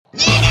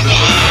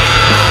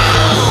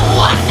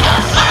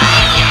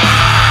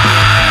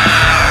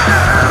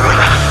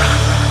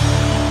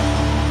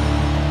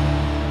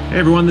Hey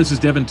everyone, this is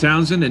Devin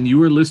Townsend, and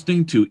you are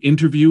listening to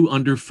Interview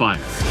Under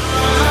Fire.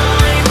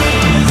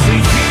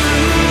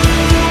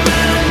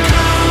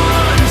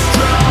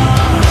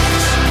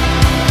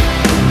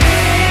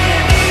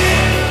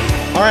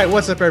 All right,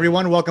 what's up,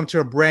 everyone? Welcome to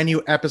a brand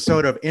new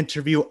episode of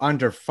Interview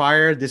Under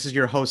Fire. This is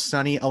your host,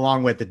 Sonny,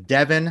 along with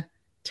Devin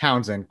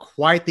Townsend.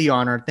 Quite the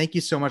honor. Thank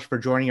you so much for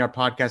joining our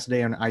podcast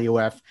today on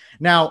IUF.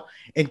 Now,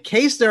 in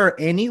case there are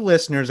any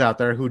listeners out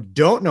there who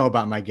don't know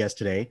about my guest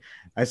today,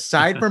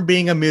 aside from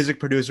being a music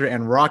producer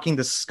and rocking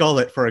the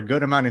skullet for a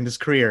good amount in his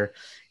career,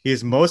 he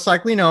is most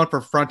likely known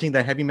for fronting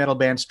the heavy metal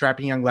band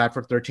Strapping Young Lad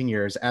for 13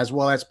 years, as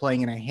well as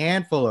playing in a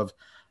handful of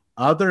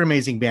other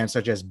amazing bands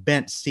such as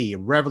Bent Sea,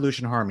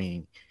 Revolution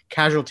Harmony,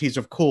 Casualties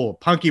of Cool,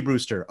 Punky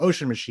Brewster,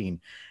 Ocean Machine,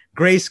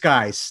 Gray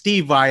Sky,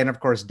 Steve Vai, and of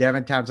course,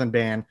 Devin Townsend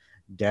Band,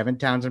 Devin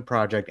Townsend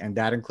Project, and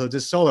that includes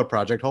his solo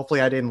project.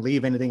 Hopefully I didn't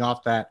leave anything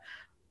off that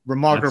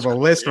remarkable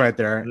list right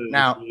there.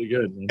 That's really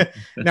good, man.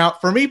 Now,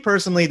 for me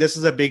personally, this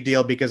is a big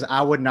deal because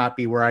I would not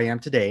be where I am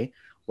today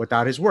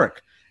without his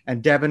work.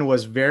 And Devin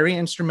was very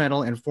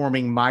instrumental in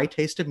forming my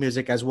taste of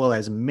music, as well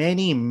as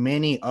many,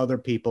 many other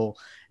people.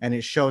 And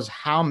it shows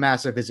how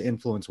massive his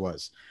influence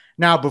was.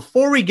 Now,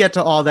 before we get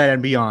to all that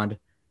and beyond,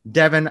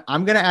 Devin,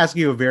 I'm going to ask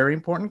you a very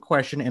important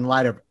question in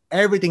light of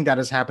everything that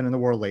has happened in the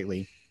world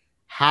lately.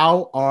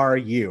 How are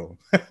you?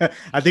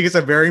 I think it's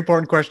a very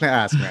important question to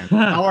ask, man.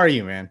 How are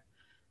you, man?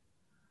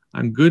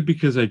 I'm good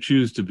because I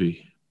choose to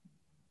be.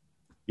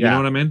 You know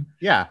what I mean?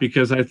 Yeah.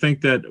 Because I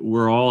think that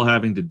we're all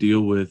having to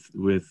deal with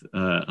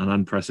an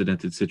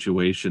unprecedented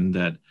situation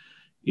that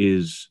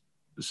is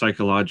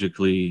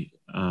psychologically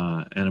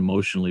and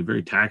emotionally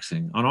very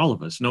taxing on all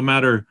of us, no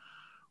matter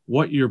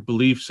what your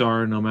beliefs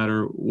are, no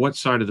matter what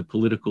side of the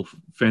political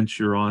fence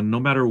you're on, no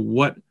matter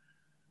what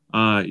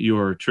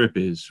your trip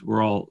is.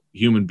 We're all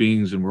human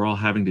beings and we're all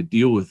having to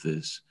deal with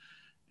this.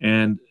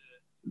 And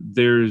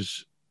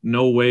there's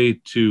no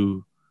way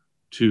to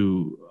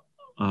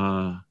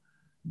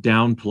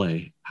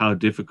downplay how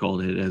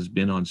difficult it has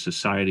been on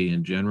society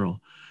in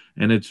general.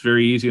 And it's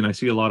very easy. And I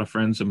see a lot of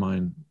friends of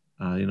mine,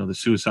 the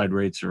suicide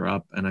rates are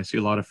up, and I see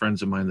a lot of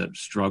friends of mine that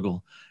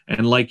struggle.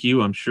 And like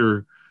you, I'm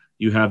sure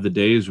you have the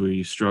days where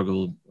you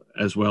struggle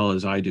as well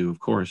as I do, of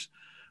course.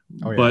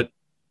 Oh, yeah. But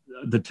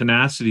the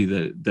tenacity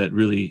that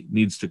really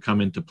needs to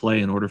come into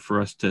play in order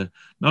for us to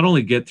not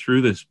only get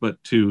through this,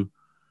 but to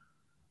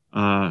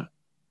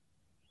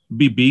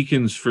be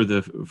beacons for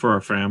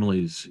our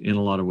families in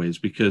a lot of ways.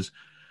 Because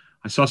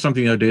I saw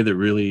something the other day that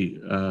really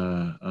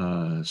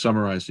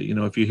summarized it. You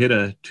know, if you hit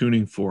a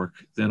tuning fork,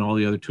 then all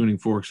the other tuning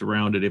forks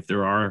around it, if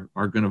there are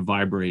going to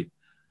vibrate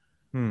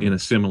in a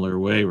similar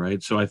way,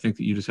 right? So I think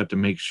that you just have to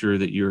make sure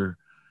that you're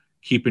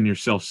keeping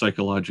yourself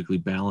psychologically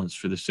balanced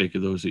for the sake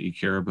of those that you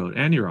care about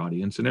and your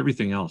audience and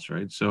everything else,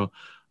 right? So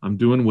I'm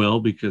doing well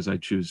because I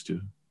choose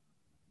to.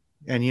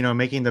 And,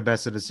 making the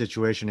best of the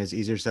situation is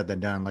easier said than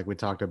done, like we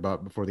talked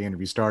about before the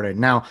interview started.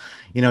 Now,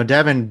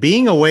 Devin,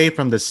 being away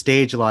from the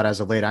stage a lot as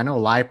of late, I know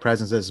live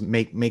presences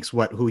makes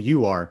who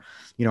you are.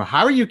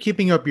 How are you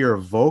keeping up your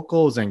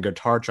vocals and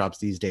guitar chops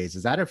these days?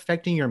 Is that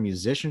affecting your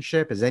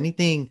musicianship? Has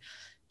anything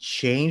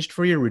changed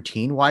for you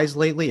routine-wise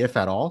lately, if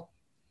at all?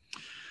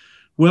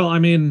 Well, I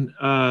mean,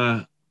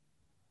 I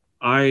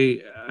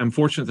am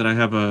fortunate that I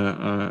have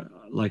a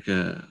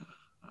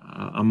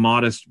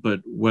modest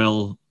but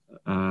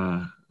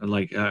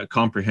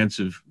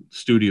comprehensive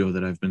studio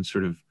that I've been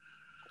sort of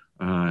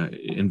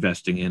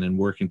investing in and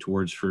working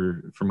towards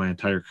for my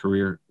entire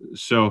career.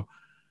 So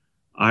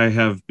I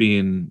have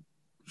been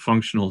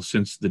functional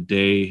since the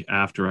day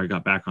after I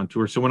got back on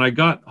tour. So when I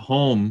got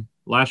home,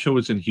 last show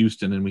was in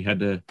Houston, and we had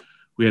to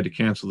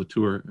cancel the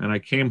tour. And I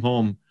came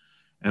home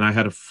and I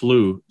had a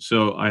flu,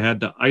 so I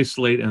had to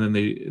isolate. And then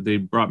they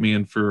brought me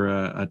in for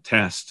a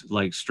test,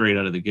 like straight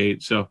out of the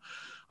gate. So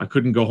I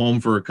couldn't go home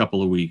for a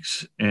couple of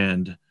weeks.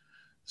 And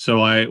so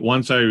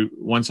once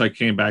I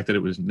came back that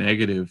it was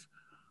negative,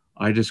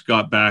 I just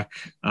got back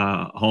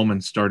home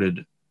and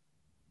started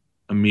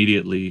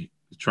immediately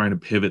trying to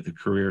pivot the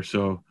career.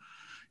 So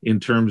in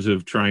terms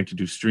of trying to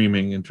do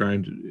streaming and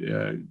trying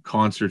to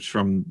concerts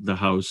from the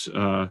house,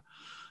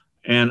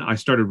 and I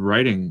started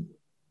writing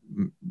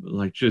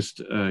like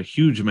just a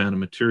huge amount of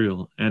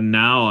material. And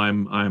now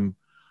I'm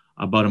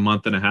about a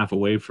month and a half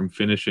away from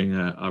finishing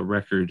a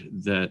record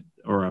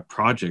or a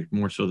project,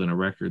 more so than a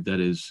record, that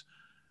is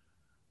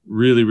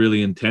really,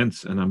 really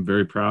intense, and I'm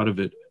very proud of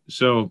it.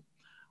 So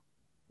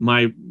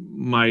my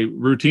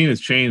routine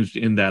has changed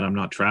in that I'm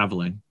not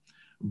traveling,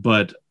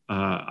 but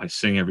I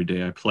sing every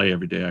day, I play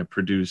every day, I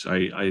produce.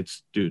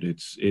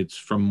 It's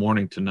from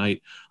morning to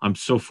night. I'm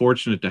so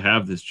fortunate to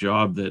have this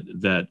job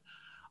that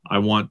I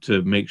want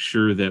to make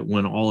sure that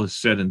when all is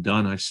said and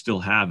done, I still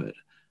have it,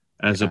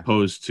 as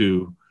opposed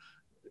to,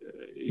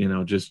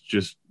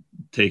 just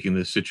taking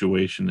this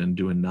situation and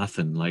doing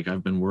nothing. Like,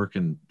 I've been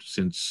working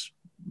since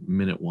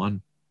minute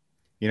one.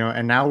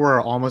 And now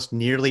we're almost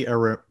nearly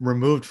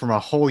removed from a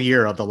whole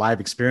year of the live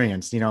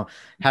experience.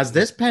 Has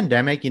this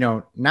pandemic,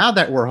 now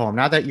that we're home,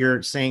 now that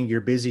you're saying you're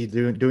busy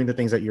doing the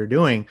things that you're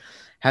doing,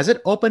 Has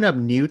it opened up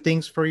new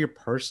things for you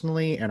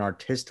personally and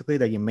artistically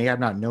that you may have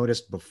not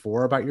noticed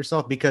before about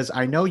yourself? Because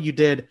I know you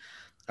did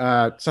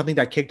something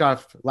that kicked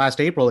off last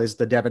April is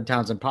the Devin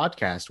Townsend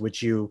podcast,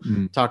 which you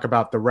Mm. talk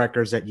about the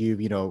records that you've,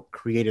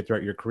 created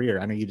throughout your career.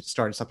 I know you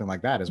started something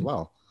like that as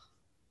well.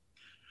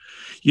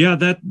 Yeah,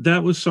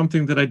 that was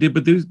something that I did.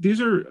 But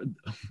these are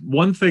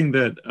one thing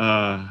that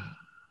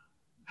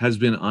has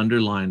been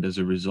underlined as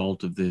a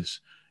result of this,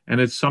 and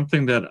it's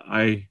something that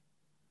I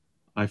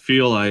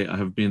feel I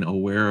have been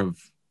aware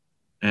of,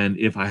 and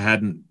if I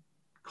hadn't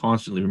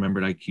constantly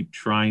remembered, I keep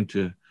trying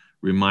to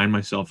remind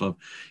myself of,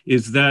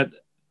 is that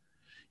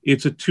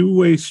it's a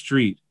two-way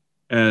street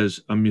as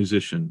a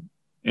musician.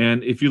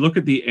 And if you look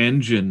at the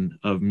engine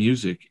of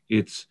music,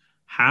 it's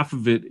half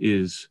of it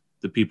is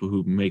the people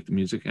who make the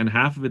music and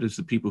half of it is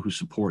the people who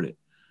support it,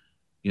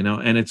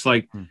 and it's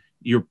like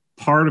you're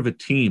part of a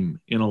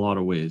team in a lot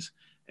of ways.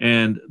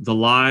 And the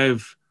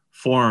live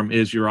form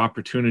is your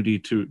opportunity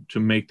to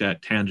make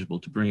that tangible,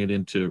 to bring it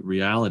into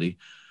reality.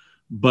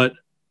 But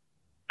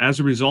as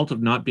a result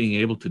of not being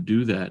able to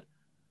do that,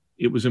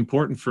 it was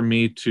important for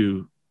me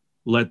to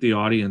let the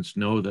audience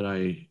know that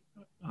I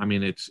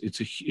mean,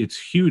 it's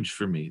huge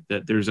for me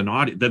that there's an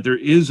audience, that there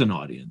is an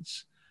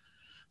audience.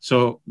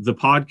 So the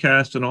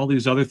podcast and all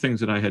these other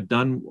things that I had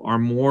done are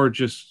more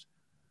just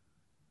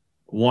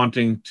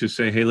wanting to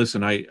say, hey,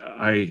 listen,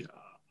 I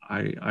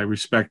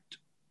respect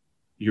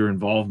your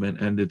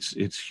involvement, and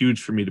it's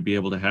huge for me to be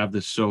able to have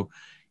this. So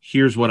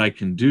here's what I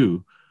can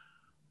do.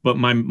 But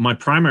my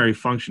primary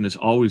function is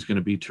always going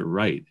to be to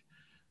write.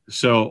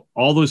 So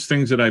all those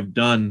things that I've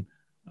done,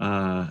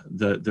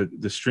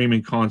 the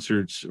streaming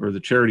concerts or the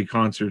charity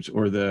concerts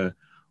or the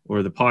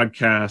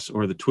podcasts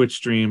or the Twitch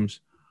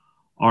streams,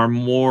 are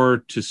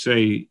more to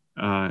say,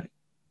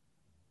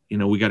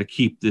 we got to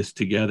keep this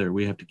together.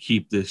 We have to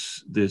keep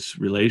this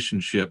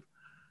relationship,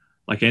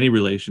 like any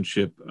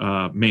relationship,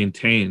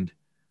 maintained.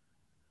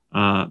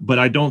 But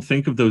I don't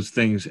think of those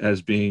things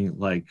as being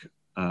like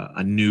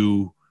a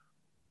new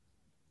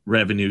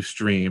revenue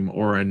stream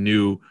or a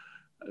new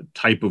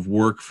type of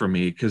work for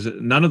me, because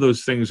none of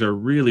those things are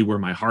really where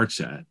my heart's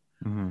at.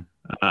 Mm-hmm.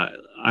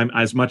 I'm,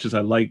 as much as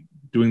I like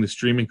doing the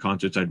streaming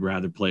concerts, I'd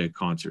rather play a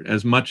concert.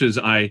 As much as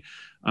I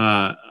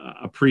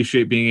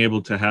appreciate being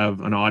able to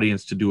have an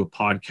audience to do a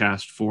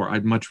podcast for,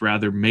 I'd much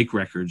rather make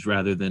records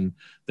rather than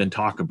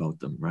talk about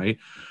them, right?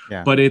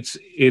 Yeah. But it's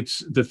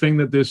the thing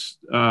that this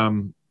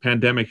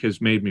pandemic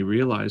has made me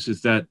realize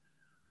is that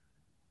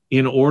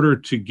in order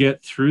to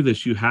get through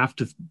this, you have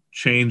to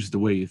change the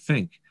way you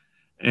think.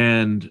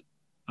 And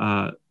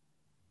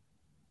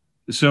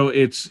so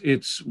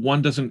it's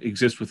one doesn't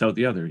exist without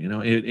the other.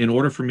 In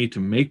order for me to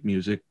make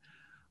music,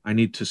 I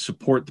need to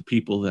support the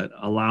people that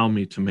allow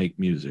me to make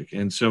music.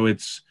 And so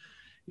it's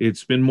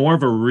been more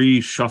of a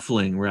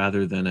reshuffling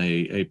rather than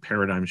a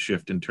paradigm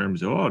shift in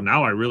terms of, oh,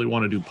 now I really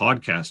want to do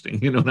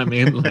podcasting. You know what I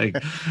mean? Like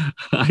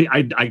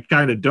I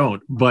kind of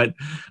don't, but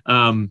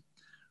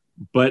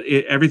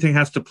everything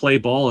has to play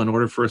ball in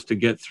order for us to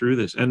get through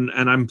this. And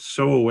I'm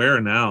so aware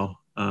now,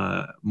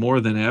 more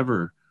than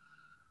ever,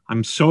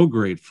 I'm so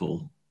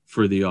grateful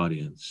for the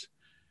audience,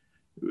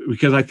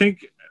 because I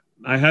think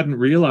I hadn't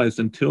realized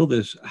until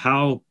this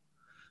how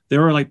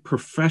there are like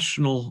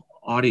professional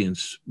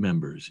audience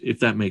members, if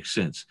that makes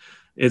sense.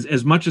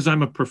 As much as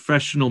I'm a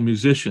professional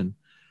musician,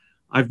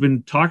 I've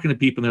been talking to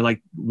people and they're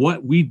like,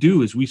 what we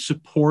do is we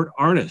support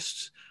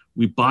artists.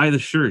 We buy the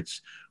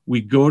shirts.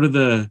 We go to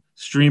the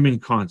streaming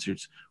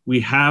concerts.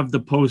 We have the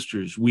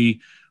posters.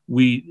 We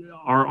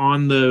are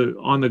on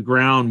the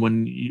ground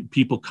when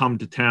people come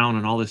to town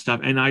and all this stuff.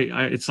 And I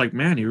it's like,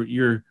 man,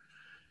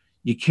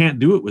 you can't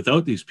do it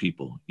without these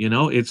people.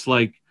 It's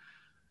like,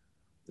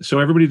 so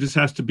everybody just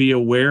has to be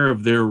aware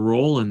of their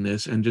role in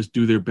this and just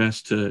do their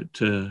best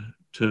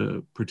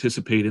to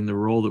participate in the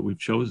role that we've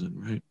chosen,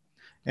 right?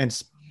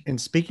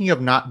 And speaking of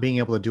not being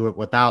able to do it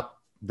without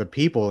the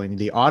people in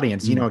the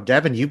audience,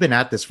 Devin, you've been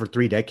at this for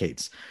 3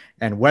 decades.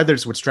 And whether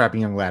it's with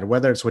Strapping Young Lad,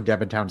 whether it's with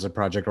Devin Townsend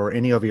Project or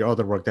any of your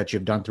other work that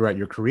you've done throughout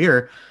your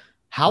career,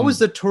 how is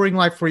the touring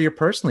life for you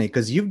personally?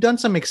 Because you've done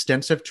some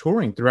extensive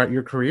touring throughout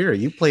your career.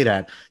 You played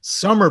at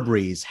Summer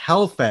Breeze,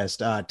 Hellfest,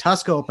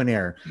 Tuska Open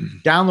Air,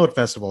 Download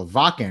Festival,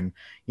 Vakken,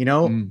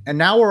 and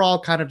now we're all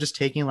kind of just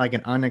taking like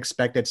an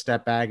unexpected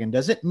step back. And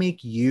does it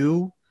make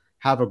you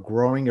have a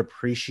growing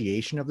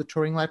appreciation of the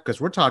touring life?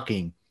 Because we're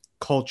talking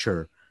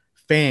culture,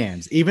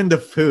 fans, even the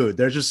food.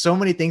 There's just so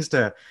many things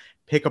to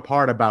pick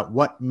apart about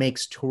what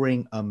makes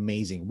touring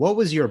amazing. What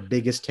was your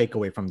biggest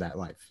takeaway from that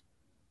life?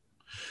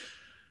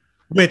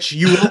 Which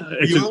you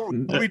will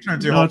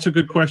return to. No, it's a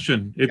good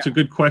question. It's a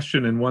good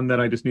question, and one that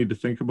I just need to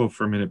think about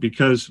for a minute,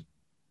 because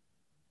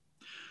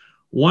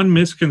one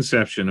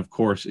misconception, of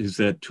course, is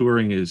that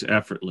touring is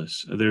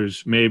effortless.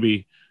 There's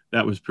maybe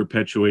that was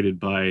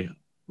perpetuated by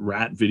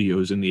Rat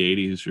videos in the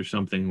 80s or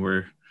something,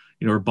 where,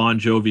 or Bon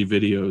Jovi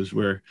videos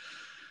where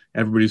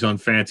everybody's on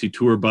fancy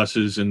tour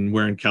buses and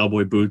wearing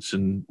cowboy boots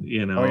and,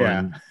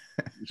 and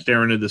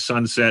staring at the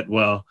sunset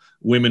while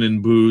women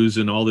in booze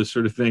and all this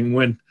sort of thing.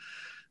 When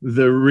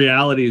the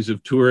realities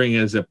of touring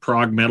as a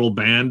prog metal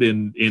band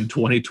in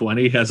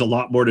 2020 has a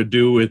lot more to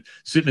do with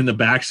sitting in the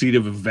backseat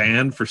of a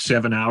van for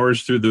 7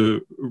 hours through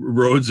the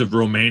roads of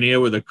Romania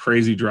with a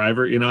crazy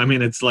driver. You know, I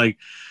mean, it's like,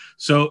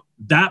 so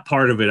that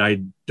part of it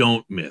I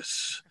don't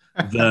miss.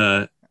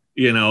 The,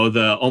 you know,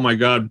 the, oh my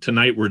God,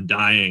 tonight we're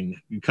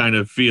dying kind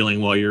of feeling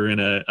while you're in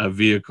a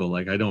vehicle.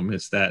 Like, I don't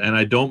miss that. And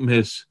I don't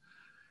miss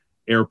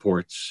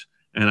airports,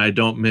 and I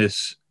don't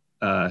miss,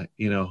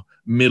 you know,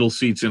 middle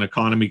seats in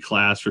economy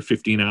class for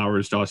 15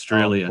 hours to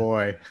Australia. Oh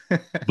boy.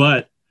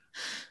 But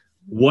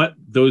what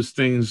those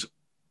things,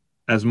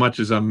 as much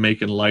as I'm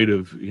making light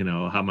of, you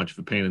know, how much of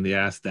a pain in the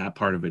ass that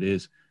part of it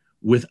is,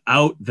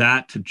 without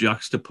that to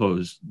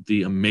juxtapose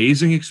the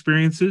amazing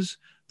experiences,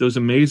 those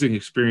amazing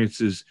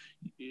experiences,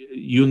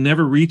 you'll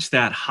never reach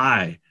that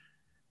high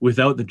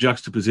without the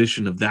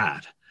juxtaposition of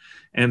that.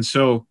 And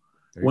so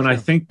when I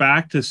think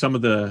back to some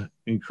of the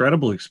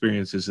incredible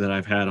experiences that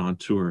I've had on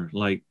tour,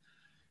 like,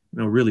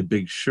 you know, really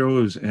big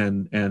shows,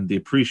 and the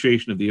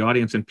appreciation of the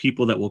audience and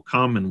people that will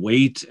come and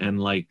wait, and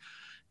like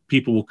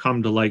people will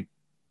come to, like,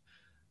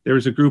 there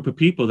was a group of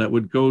people that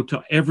would go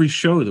to every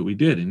show that we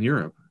did in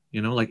Europe,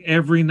 you know, like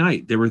every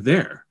night they were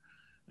there.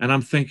 And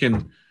I'm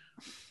thinking,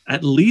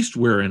 at least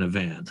we're in a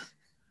van,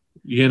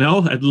 you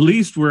know, at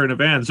least we're in a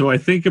van. So I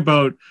think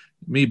about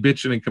me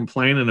bitching and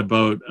complaining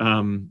about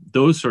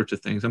those sorts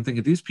of things. I'm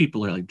thinking these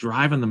people are like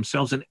driving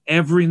themselves, and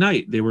every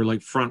night they were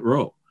like front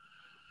row.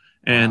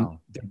 And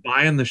they're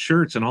buying the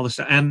shirts and all this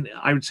stuff. And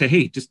I would say,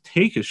 hey, just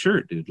take a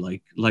shirt, dude.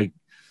 Like,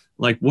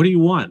 what do you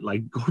want?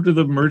 Like, go to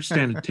the merch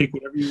stand and take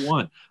whatever you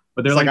want.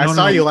 But they're like, no, I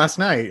saw you last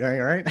night,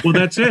 right? Well,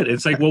 that's it.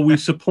 It's like, well, we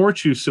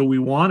support you, so we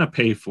want to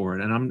pay for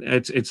it. And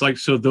it's like,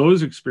 so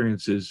those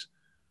experiences,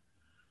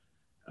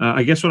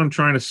 I guess what I'm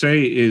trying to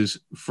say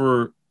is,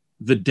 for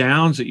the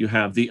downs that you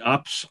have, the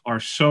ups are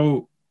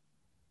so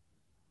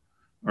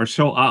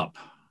up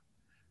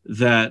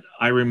that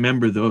I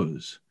remember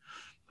those.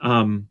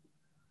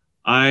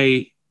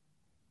 I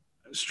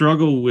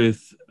struggle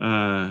with, you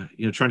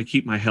know, trying to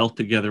keep my health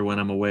together when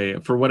I'm away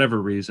for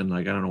whatever reason.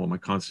 Like, I don't know what my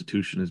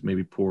constitution is,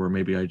 maybe poor, or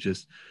maybe I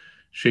just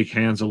shake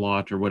hands a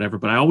lot or whatever,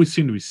 but I always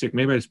seem to be sick.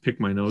 Maybe I just pick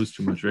my nose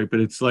too much, right?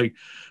 But it's like,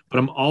 but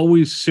I'm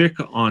always sick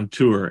on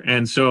tour.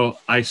 And so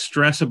I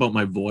stress about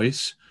my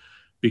voice,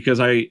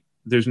 because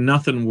there's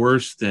nothing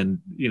worse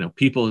than, you know,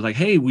 people are like,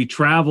 hey, we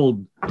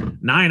traveled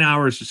 9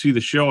 hours to see the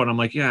show. And I'm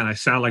like, yeah, and I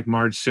sound like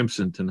Marge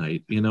Simpson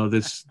tonight. You know,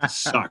 this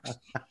sucks.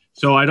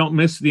 So I don't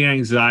miss the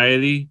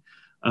anxiety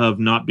of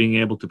not being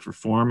able to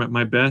perform at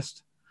my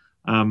best.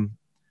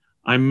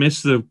 I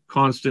miss the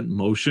constant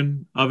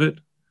motion of it.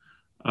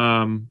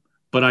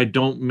 But I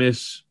don't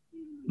miss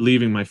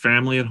leaving my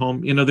family at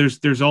home. You know,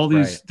 there's all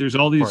these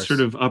sort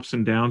of ups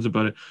and downs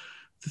about it.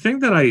 The thing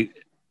that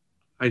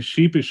I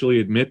sheepishly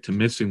admit to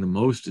missing the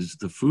most is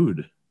the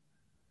food.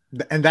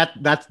 And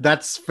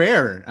that's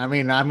fair. I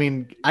mean,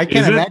 I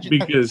can't imagine,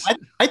 because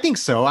I think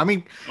so. I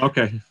mean,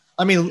 okay.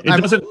 I mean,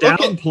 it doesn't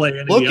downplay any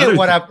of the other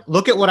things.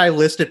 Look at what I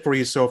listed for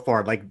you so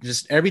far. Like,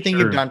 just everything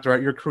you've done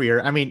throughout your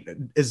career. I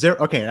mean, is there?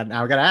 Okay,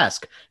 now I gotta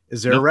ask: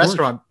 is there a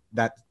restaurant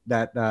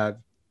that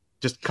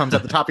just comes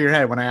at the top of your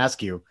head when I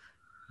ask you,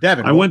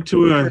 Devin? I went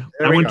to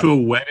a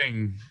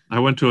wedding. I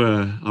went to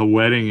a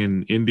wedding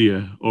in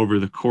India over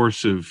the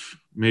course of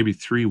maybe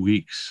 3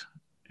 weeks,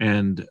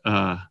 and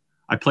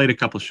I played a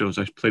couple of shows.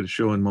 I played a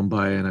show in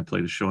Mumbai, and I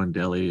played a show in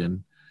Delhi,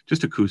 and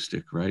just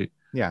acoustic, right?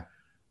 Yeah.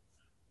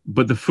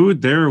 But the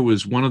food there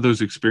was one of those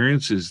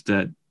experiences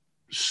that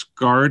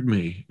scarred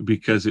me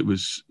because it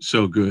was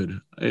so good.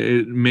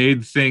 It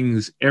made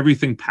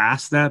everything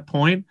past that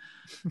point,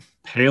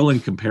 pale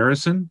in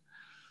comparison.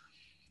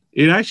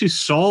 It actually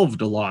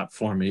solved a lot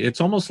for me.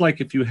 It's almost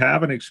like if you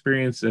have an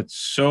experience that's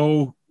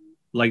so,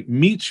 like,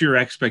 meets your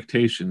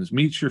expectations,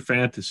 meets your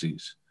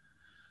fantasies,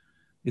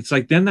 it's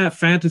like then that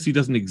fantasy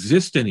doesn't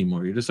exist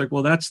anymore. You're just like,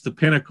 well, that's the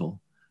pinnacle.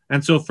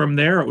 And so from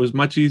there, it was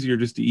much easier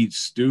just to eat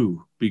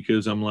stew,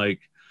 because I'm like,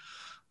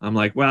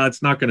 well,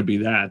 it's not going to be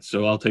that,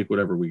 so I'll take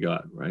whatever we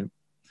got, right?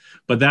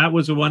 But that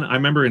was the one. I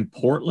remember in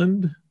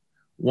Portland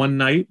one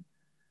night,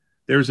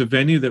 there was a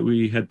venue that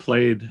we had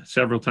played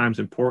several times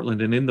in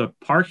Portland, and in the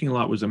parking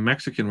lot was a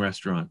Mexican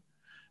restaurant,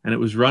 and it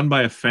was run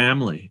by a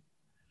family.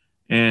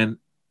 And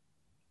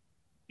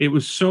it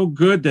was so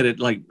good that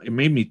it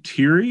made me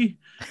teary.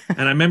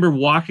 And I remember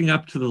walking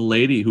up to the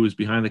lady who was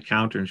behind the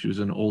counter, and she was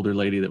an older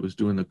lady that was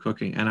doing the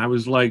cooking. And I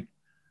was like,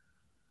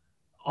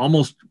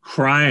 almost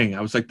crying. I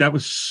was like, that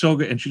was so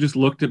good. And she just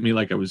looked at me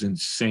like I was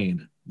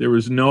insane. There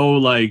was no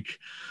like,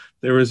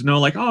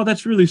 oh,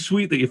 that's really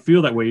sweet that you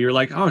feel that way. You're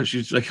like, oh,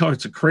 she's like, oh,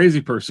 it's a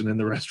crazy person in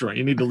the restaurant.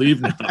 You need to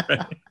leave now.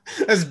 Right?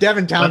 That's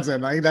Devin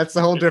Townsend. That's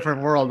a whole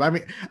different world. I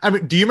mean,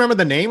 do you remember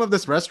the name of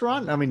this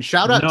restaurant? I mean,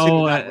 shout out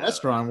to that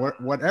restaurant,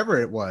 whatever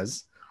it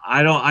was.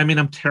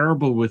 I'm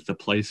terrible with the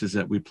places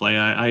that we play.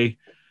 I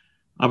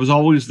was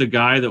always the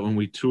guy that when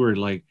we toured,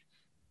 like,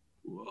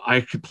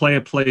 I could play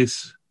a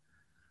place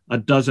a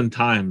dozen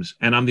times,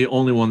 and I'm the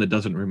only one that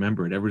doesn't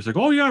remember it. Everybody's like,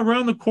 "Oh yeah,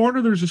 around the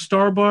corner there's a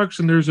Starbucks,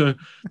 and there's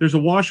a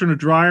washer and a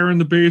dryer in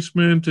the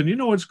basement, and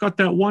it's got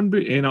that one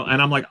And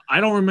I'm like, I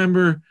don't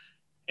remember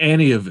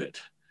any of it.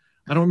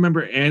 I don't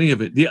remember any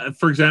of it.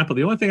 For example,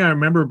 the only thing I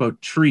remember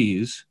about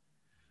trees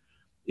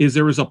is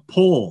there was a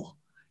pole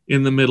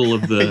in the middle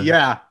of the.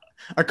 Yeah.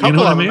 A You know couple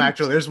what I of them mean?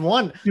 actually. There's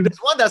one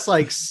that's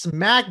like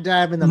smack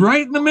dab in the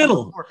Right in the middle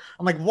of the middle. floor.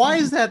 I'm like, why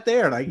is that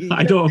there? Like,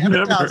 I don't Devin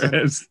remember.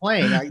 Townsend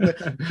playing.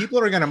 Like, people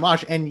are gonna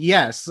mosh. And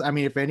yes, I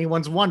mean, if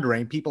anyone's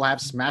wondering, people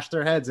have smashed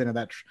their heads into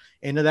that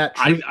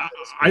tree.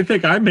 I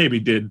think I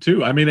maybe did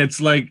too. I mean, it's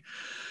like,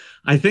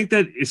 I think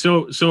that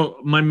so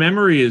my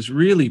memory is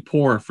really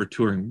poor for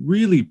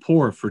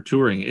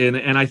touring,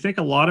 and I think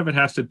a lot of it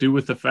has to do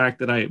with the fact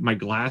that I need my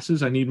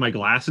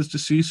glasses to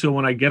see. So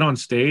when I get on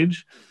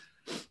stage,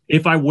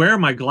 if I wear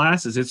my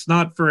glasses, it's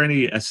not for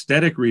any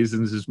aesthetic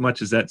reasons as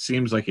much as that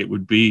seems like it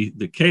would be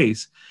the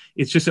case.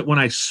 It's just that when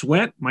I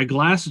sweat, my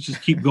glasses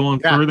just keep going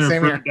further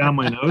and further down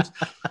my nose.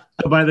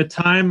 So by the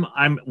time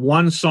I'm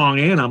one song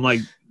in, I'm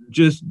like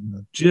just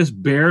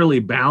barely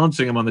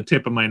balancing them on the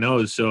tip of my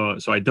nose. So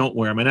I don't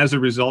wear them. And as a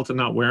result of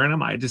not wearing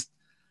them, I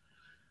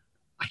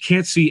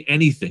can't see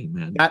anything,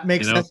 man. That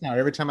makes sense now.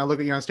 Every time I look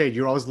at you on stage,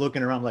 you're always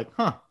looking around like,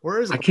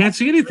 where is it? I can't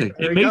see anything.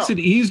 It makes it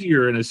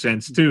easier in a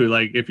sense too.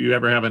 Like if you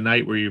ever have a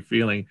night where you're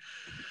feeling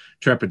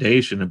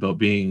trepidation about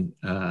being,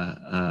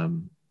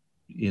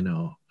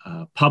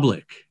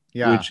 public,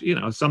 which,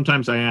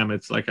 sometimes I am.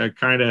 It's like I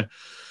kind of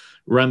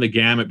run the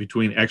gamut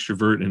between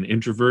extrovert and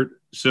introvert.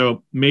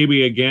 So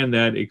maybe again,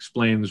 that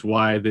explains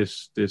why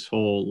this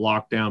whole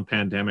lockdown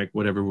pandemic,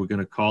 whatever we're going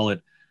to call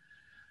it,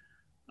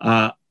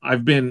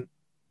 I've been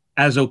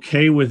as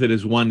okay with it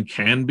as one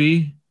can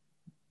be,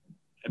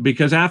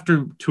 because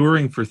after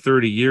touring for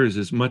 30 years,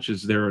 as much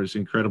as there is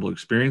incredible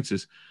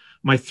experiences,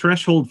 my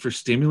threshold for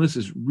stimulus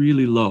is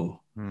really low.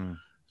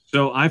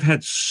 So I've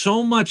had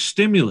so much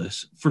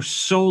stimulus for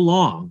so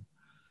long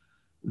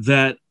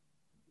that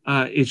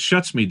it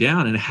shuts me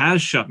down, and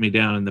has shut me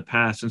down in the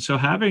past. And so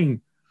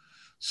having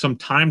some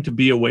time to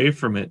be away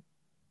from it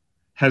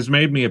has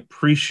made me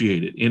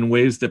appreciate it in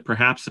ways that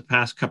perhaps the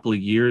past couple of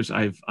years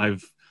I've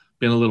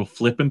been a little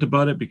flippant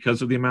about it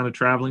because of the amount of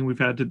traveling we've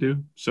had to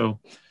do. So,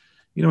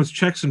 it's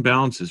checks and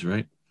balances,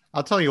 right?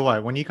 I'll tell you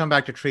what, when you come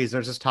back to Trees,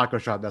 there's this taco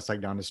shop that's like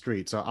down the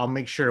street. So I'll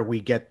make sure we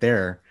get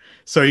there.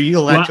 So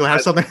you'll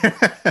have something.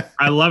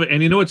 I love it.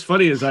 And what's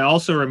funny is I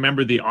also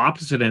remember the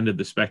opposite end of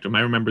the spectrum.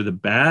 I remember the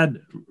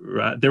bad.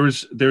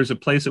 There's a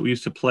place that we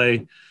used to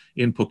play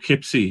in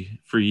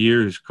Poughkeepsie for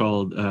years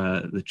called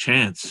the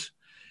Chance.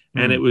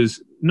 And it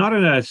was not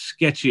in a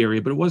sketchy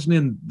area, but it wasn't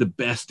in the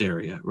best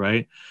area,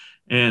 right?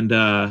 And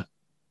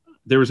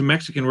there was a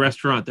Mexican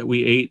restaurant that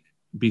we ate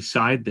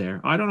beside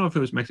there. I don't know if it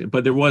was Mexican,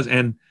 but there was,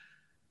 and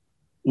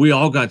we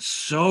all got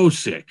so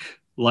sick.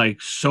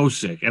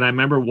 And I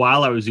remember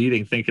while I was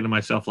eating thinking to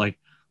myself, like,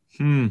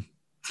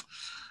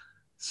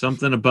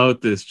 something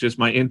about this, just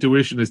my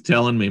intuition is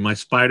telling me, my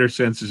spider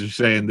senses are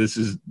saying this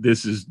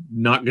is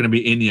not going to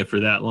be in you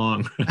for that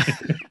long.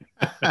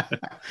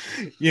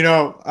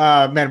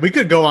 Man, we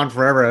could go on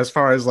forever as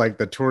far as like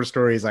the tour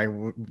stories, like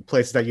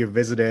places that you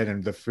visited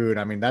and the food.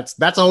 I mean, that's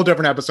a whole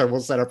different episode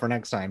we'll set up for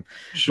next time.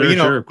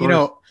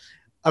 Sure.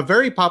 A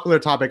very popular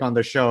topic on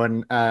the show,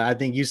 and I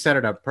think you set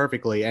it up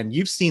perfectly, and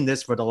you've seen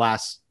this for the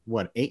last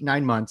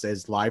 8-9 months,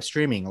 is live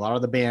streaming. A lot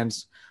of the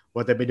bands,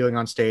 what they've been doing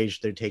on stage,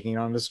 they're taking it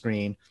on the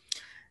screen.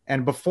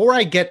 And before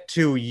I get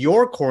to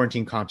your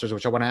quarantine concerts,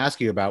 which I want to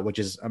ask you about, which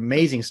is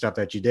amazing stuff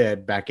that you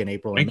did back in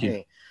April and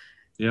May.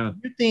 Yeah.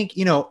 You think,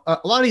 a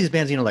lot of these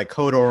bands, like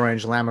Code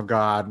Orange, Lamb of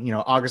God,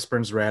 August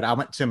Burns Red. I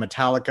went to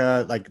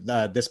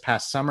Metallica this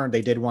past summer.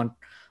 They did one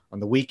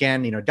on the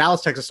weekend.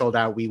 Dallas, Texas sold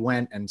out. We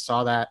went and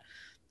saw that.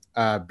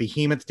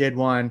 Behemoth did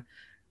one.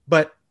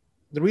 But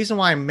the reason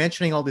why I'm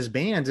mentioning all these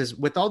bands is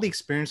with all the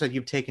experience that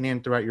you've taken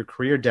in throughout your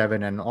career,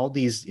 Devin, and all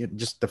these,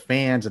 just the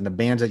fans and the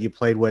bands that you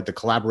played with, the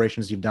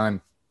collaborations you've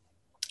done.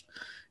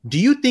 Do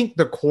you think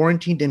the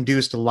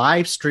quarantine-induced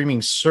live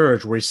streaming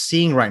surge we're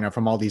seeing right now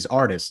from all these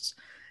artists,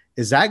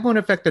 is that going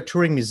to affect the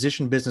touring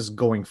musician business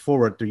going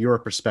forward through your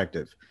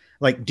perspective?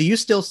 Like, do you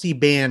still see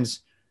bands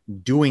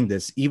doing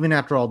this even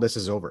after all this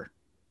is over?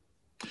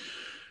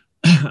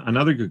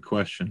 Another good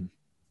question.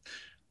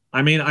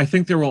 I mean, I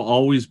think there will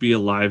always be a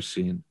live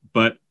scene,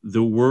 but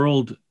the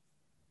world,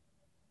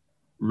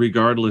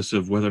 regardless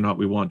of whether or not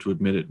we want to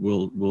admit it,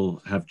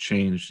 will have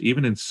changed,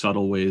 even in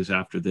subtle ways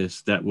after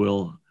this, that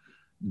will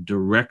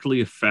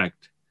directly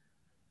affect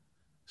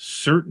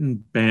certain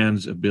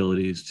bands'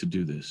 abilities to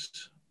do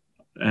this.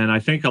 And I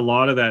think a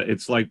lot of that,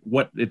 it's like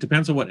it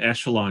depends on what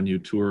echelon you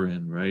tour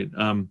in, right?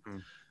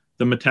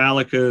 The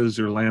Metallicas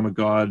or Lamb of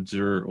Gods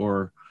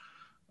or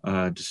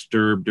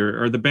Disturbed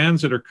or the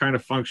bands that are kind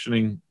of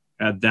functioning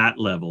at that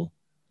level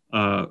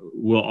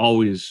will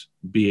always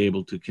be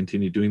able to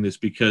continue doing this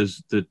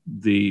because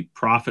the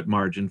profit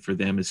margin for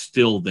them is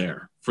still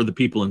there for the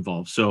people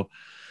involved. So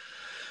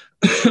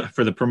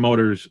for the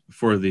promoters,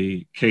 for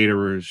the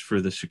caterers,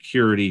 for the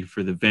security,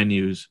 for the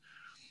venues,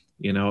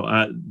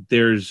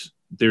 there's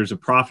there's a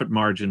profit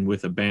margin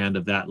with a band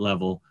of that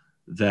level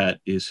that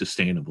is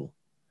sustainable.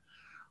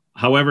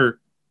 However,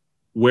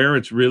 where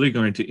it's really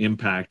going to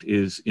impact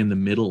is in the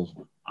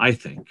middle, I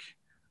think.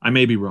 I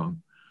may be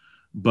wrong,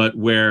 but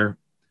where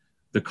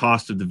the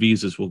cost of the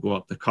visas will go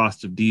up, the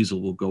cost of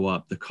diesel will go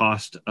up, the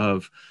cost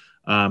of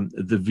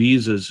the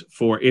visas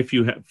for, if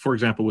you have, for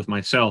example, with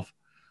myself,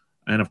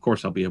 and of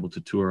course I'll be able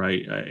to tour.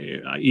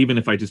 I even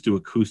if I just do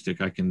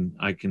acoustic, I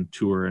can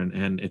tour,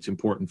 and it's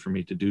important for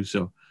me to do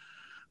so.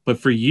 But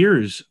for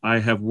years, I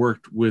have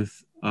worked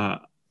with a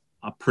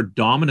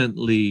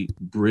predominantly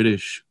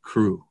British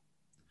crew,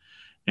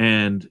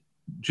 and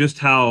just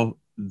how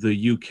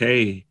the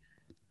UK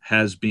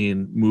has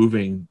been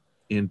moving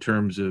in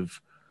terms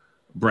of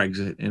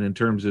Brexit and in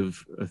terms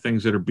of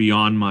things that are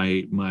beyond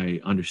my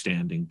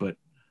understanding. But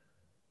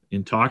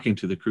in talking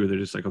to the crew, they're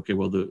just like, okay,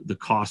 well, the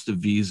cost of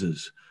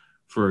visas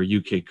for a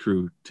UK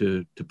crew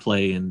to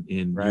play in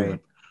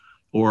Europe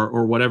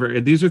or whatever.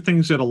 These are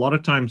things that a lot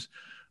of times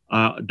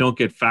don't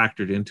get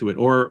factored into it.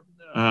 Or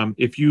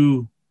if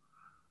you,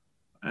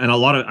 and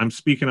I'm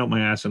speaking out my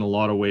ass in a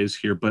lot of ways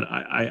here, but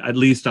I at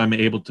least I'm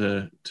able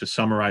to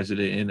summarize it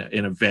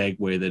in a vague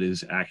way that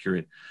is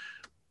accurate.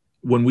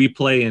 When we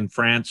play in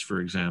France,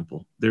 for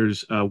example,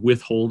 there's a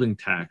withholding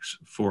tax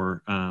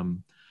for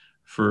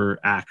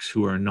acts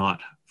who are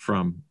not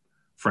from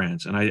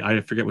France, and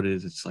I forget what it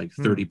is. It's like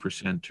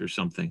 30% or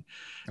something.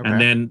 Okay.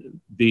 And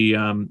then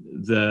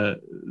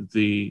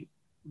the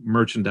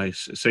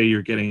merchandise. Say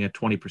you're getting a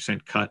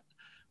 20% cut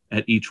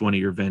at each one of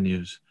your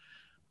venues,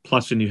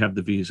 plus then you have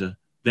the visa.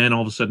 Then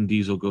all of a sudden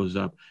diesel goes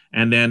up,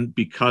 and then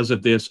because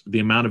of this, the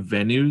amount of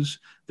venues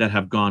that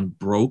have gone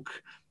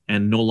broke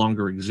and no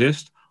longer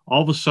exist,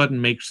 all of a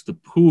sudden makes the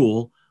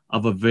pool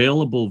of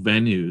available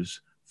venues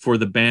for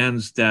the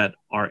bands that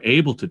are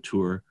able to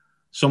tour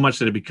so much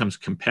that it becomes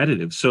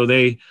competitive. So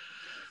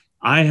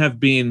I have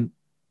been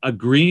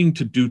agreeing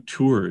to do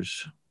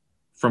tours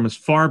from as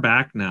far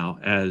back now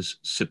as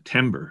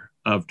September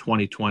of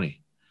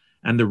 2020.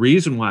 And the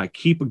reason why I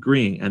keep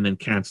agreeing and then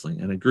canceling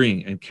and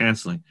agreeing and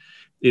canceling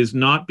is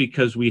not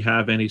because we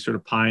have any sort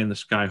of pie in the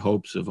sky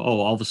hopes of,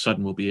 all of a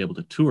sudden we'll be able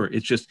to tour.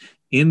 It's just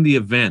in the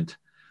event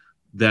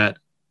that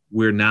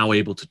we're now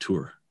able to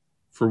tour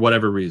for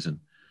whatever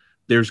reason,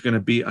 there's going to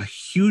be a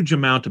huge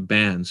amount of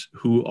bands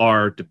who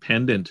are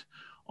dependent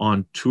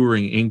on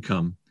touring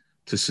income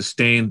to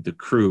sustain the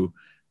crew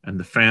and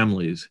the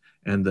families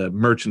and the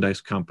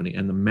merchandise company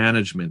and the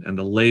management and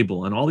the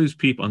label and all these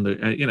people and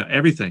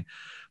everything,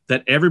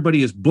 that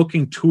everybody is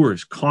booking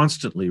tours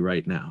constantly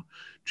right now,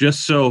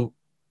 just so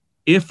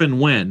if and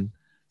when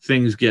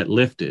things get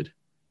lifted,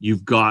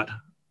 you've got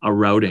a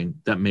routing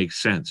that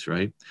makes sense,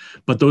 right?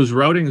 But those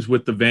routings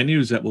with the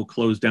venues that will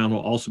close down will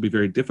also be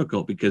very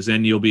difficult, because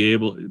then you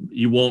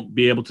won't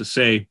be able to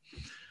say,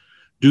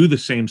 do the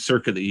same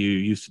circuit that you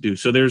used to do.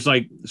 So there's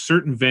like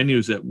certain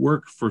venues that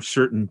work for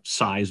certain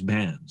size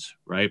bands,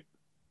 right?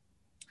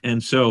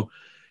 And so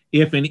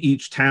if in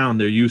each town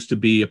there used to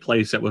be a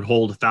place that would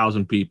hold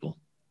 1,000 people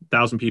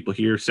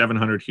here,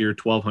 700 here,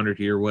 1,200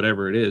 here,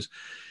 whatever it is,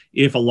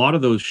 if a lot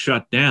of those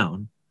shut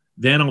down,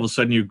 then all of a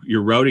sudden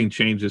your routing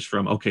changes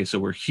from, okay, so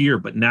we're here,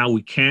 but now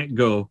we can't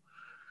go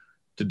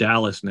to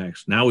Dallas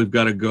next. Now we've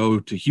got to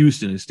go to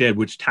Houston instead,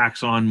 which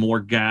tacks on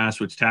more gas,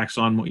 which tacks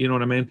on more, you know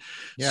what I mean?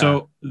 Yeah.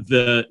 So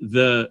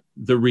the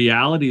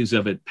realities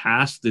of it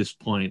past this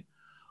point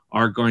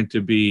are going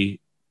to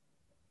be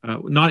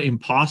not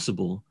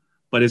impossible,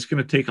 but it's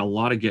going to take a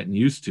lot of getting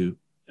used to.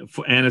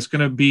 And it's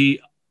going to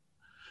be,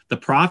 the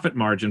profit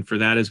margin for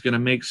that is going to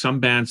make some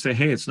bands say,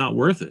 hey, it's not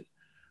worth it.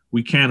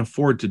 We can't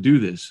afford to do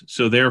this.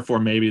 So therefore,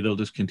 maybe they'll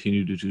just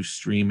continue to do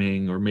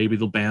streaming, or maybe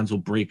the bands will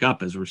break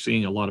up, as we're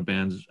seeing a lot of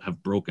bands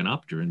have broken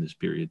up during this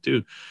period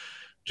too,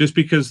 just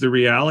because the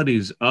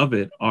realities of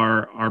it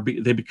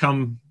they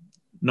become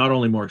not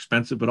only more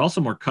expensive, but also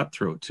more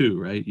cutthroat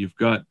too, right? You've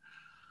got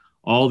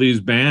all these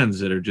bands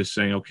that are just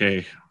saying,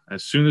 okay,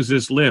 as soon as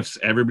this lifts,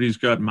 everybody's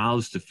got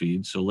mouths to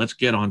feed, so let's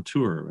get on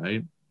tour,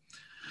 right?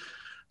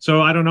 So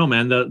I don't know,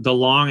 man. The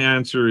long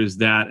answer is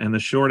that, and the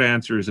short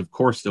answer is, of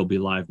course, there'll be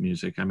live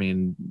music. I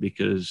mean,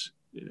 because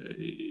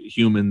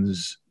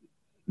humans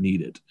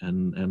need it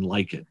and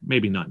like it.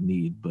 Maybe not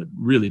need, but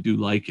really do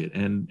like it.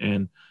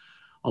 And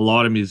a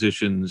lot of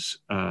musicians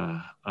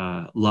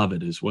love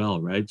it as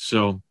well, right?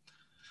 So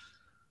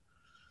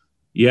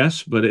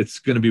yes, but it's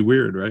going to be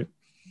weird, right?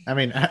 I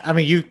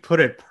mean, you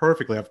put it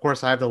perfectly. Of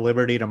course, I have the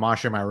liberty to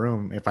mosh in my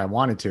room if I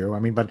wanted to. I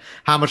mean, but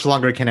how much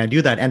longer can I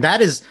do that? And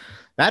that is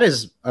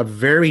a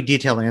very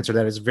detailed answer.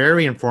 That is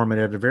very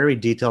informative, very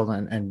detailed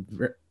and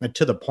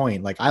to the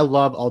point. Like, I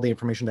love all the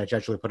information that you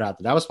actually put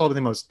out. That was probably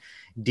the most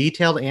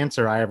detailed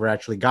answer I ever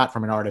actually got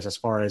from an artist as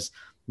far as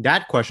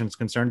that question is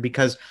concerned,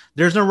 because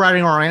there's no right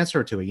or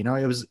answer to it. You know,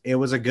 it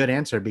was a good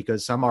answer,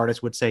 because some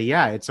artists would say,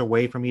 yeah, it's a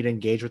way for me to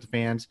engage with the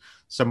fans.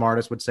 Some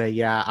artists would say,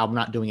 yeah, I'm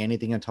not doing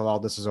anything until all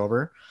this is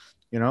over.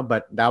 You know,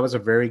 but that was a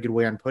very good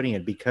way on putting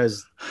it,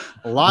 because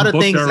a lot of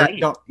things that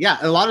don't,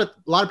 a lot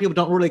of people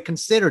don't really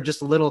consider just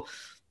the little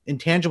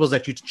intangibles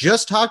that you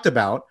just talked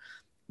about.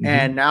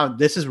 And now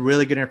this is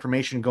really good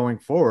information going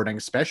forward. And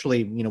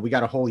especially, we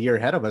got a whole year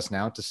ahead of us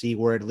now to see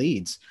where it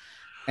leads.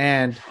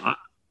 And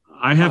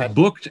I have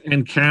booked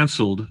and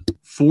canceled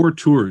 4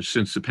 tours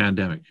since the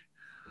pandemic.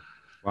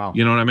 Wow.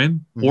 You know what I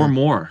mean? Or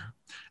more.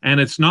 And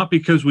it's not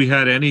because we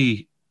had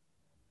any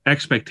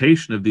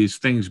expectation of these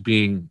things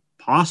being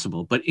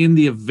possible, but in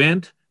the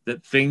event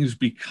that things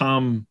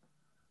become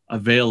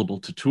available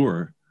to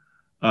tour,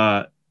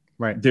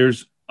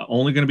 there's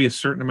only going to be a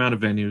certain amount of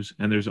venues,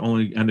 and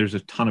there's a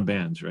ton of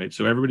bands, right?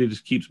 So everybody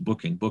just keeps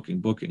booking,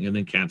 and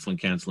then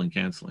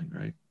canceling,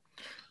 right?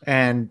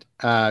 And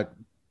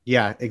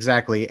yeah,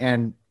 exactly.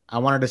 And I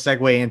wanted to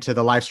segue into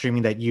the live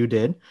streaming that you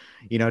did.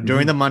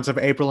 During the months of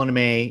April and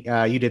May,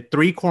 you did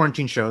 3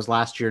 quarantine shows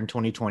last year in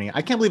 2020.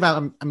 I can't believe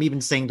I'm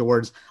even saying the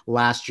words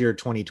last year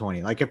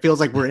 2020. Like, it feels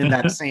like we're in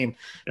that same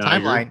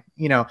timeline,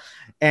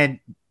 And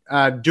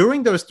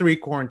during those 3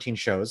 quarantine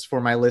shows, for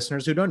my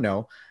listeners who don't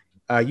know,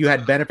 you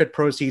had benefit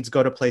proceeds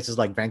go to places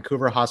like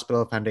Vancouver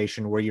Hospital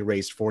Foundation, where you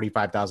raised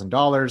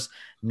 $45,000,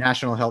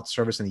 National Health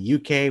Service in the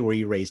UK, where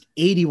you raised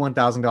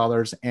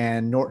 $81,000,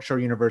 and North Shore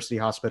University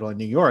Hospital in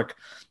New York.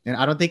 And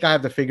I don't think I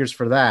have the figures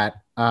for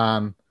that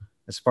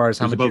as far as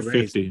how much you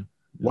raised. 50.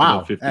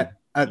 Wow. 50.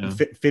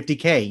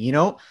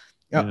 50K,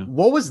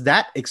 What was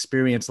that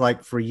experience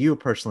like for you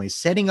personally,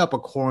 setting up a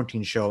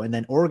quarantine show and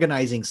then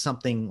organizing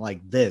something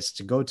like this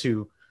to go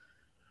to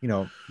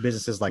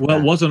businesses like that? Well,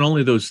 it wasn't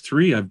only those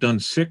 3. I've done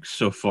 6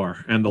 so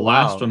far. And the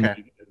last one,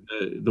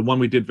 the one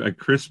we did at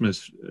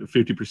Christmas,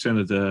 50%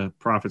 of the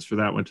profits for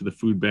that went to the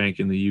food bank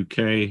in the UK.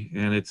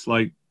 And it's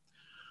like,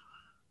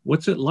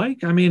 what's it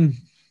like? I mean,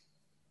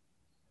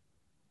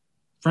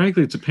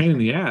 frankly, it's a pain in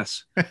the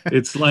ass.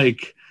 It's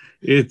like,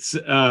 it's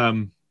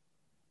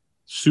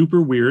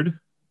super weird.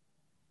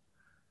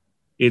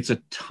 It's a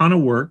ton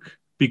of work,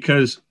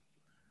 because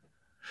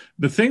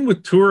the thing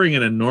with touring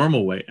in a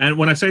normal way, and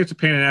when I say it's a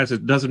pain in the ass,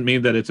 it doesn't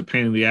mean that it's a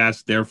pain in the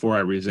ass, therefore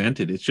I resent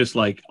it. It's just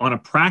like, on a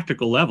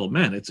practical level,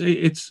 man,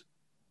 it's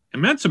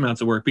immense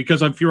amounts of work,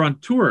 because if you're on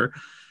tour,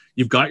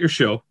 you've got your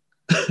show,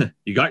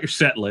 you got your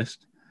set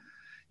list,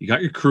 you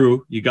got your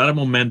crew, you got a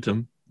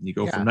momentum, you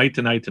go from night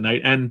to night to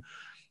night. And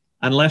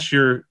unless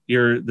you're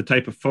the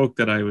type of folk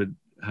that I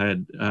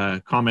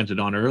had commented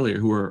on earlier,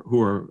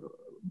 who are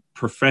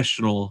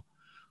professional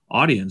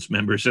audience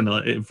members,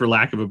 and for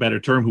lack of a better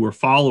term, who are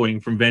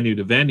following from venue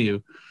to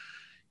venue,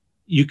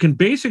 you can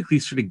basically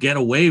sort of get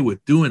away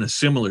with doing a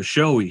similar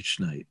show each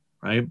night,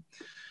 right?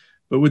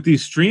 But with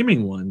these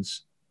streaming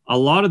ones, a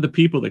lot of the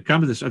people that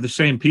come to this are the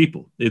same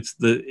people. It's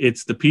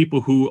the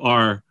people who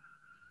are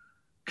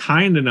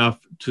kind enough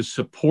to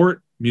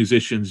support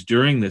musicians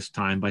during this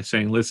time by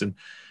saying, listen,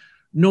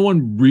 no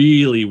one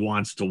really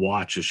wants to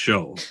watch a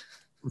show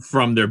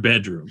from their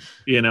bedroom,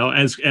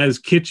 as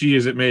kitschy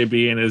as it may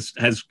be, and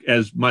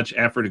as much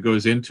effort it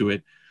goes into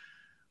it.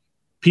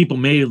 People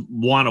may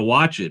want to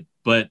watch it,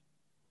 but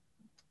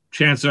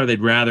chances are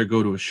they'd rather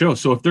go to a show.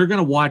 So if they're going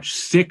to watch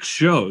 6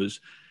 shows,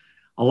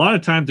 a lot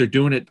of times they're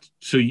doing it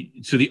so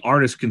the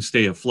artist can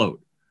stay afloat,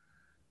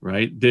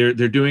 right? They're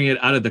doing it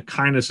out of the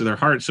kindness of their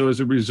heart. So as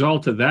a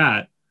result of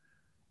that,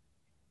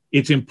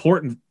 it's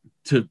important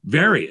to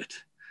vary it.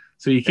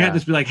 So you can't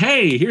just be like,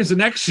 hey, here's the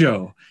next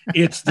show.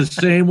 It's the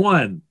same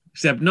one,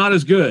 except not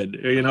as good.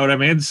 You know what I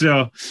mean?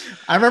 So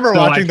I remember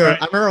watching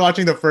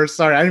the first,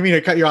 sorry, I didn't mean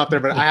to cut you off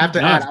there, but I have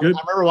to add, I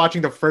remember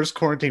watching the first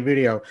quarantine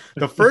video,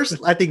 the first,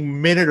 I think,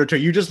 minute or two,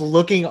 you just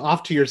looking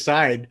off to your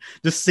side,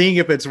 just seeing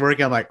if it's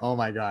working. I'm like, oh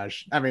my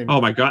gosh. I mean, oh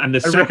my God. And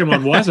the second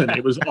one wasn't,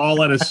 it was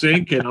all out of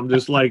sync. And I'm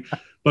just like,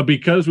 but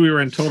because we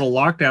were in total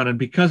lockdown, and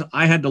because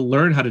I had to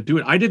learn how to do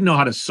it, I didn't know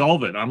how to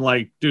solve it. I'm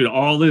like, dude,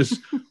 all this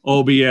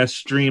OBS,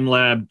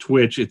 Streamlab,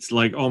 Twitch, it's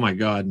like, oh my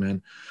God,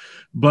 man.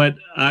 But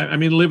I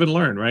mean, live and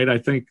learn, right? I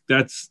think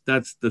that's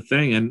the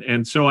thing.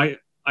 And so I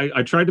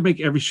tried to make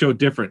every show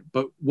different,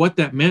 but what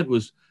that meant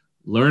was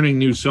learning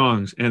new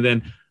songs. And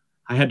then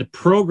I had to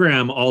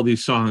program all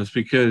these songs,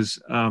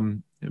 because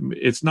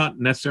it's not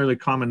necessarily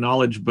common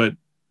knowledge, but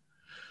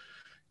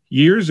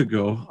years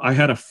ago, I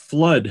had a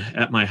flood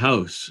at my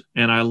house,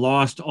 and I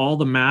lost all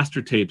the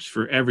master tapes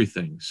for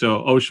everything.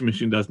 So Ocean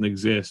Machine doesn't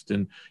exist,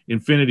 and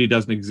Infinity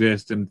doesn't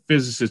exist, and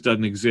Physicist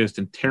doesn't exist,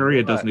 and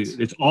Terria doesn't exist.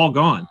 It's all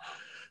gone.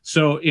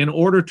 So in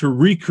order to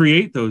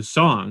recreate those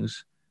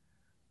songs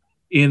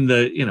in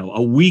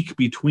a week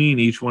between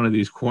each one of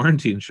these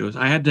quarantine shows,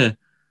 I had to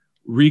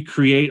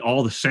recreate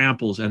all the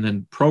samples and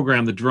then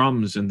program the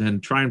drums and then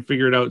try and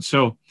figure it out.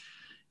 So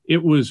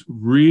it was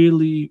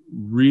really,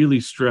 really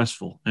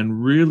stressful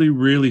and really,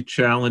 really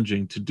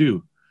challenging to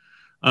do.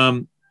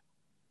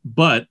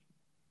 But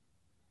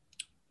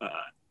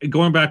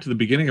going back to the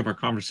beginning of our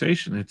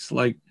conversation, it's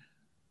like,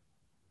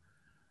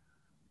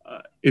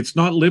 it's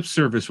not lip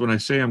service when I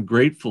say I'm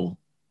grateful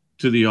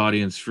to the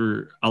audience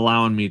for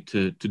allowing me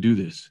to do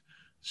this.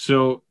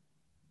 So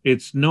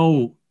it's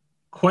no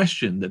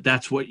question that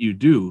that's what you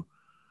do.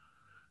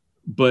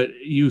 But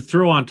you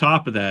throw on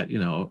top of that,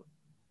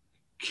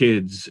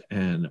 kids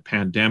and a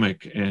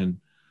pandemic and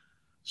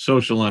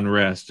social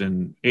unrest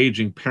and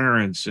aging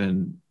parents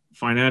and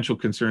financial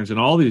concerns and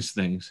all these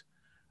things.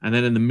 And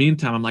then in the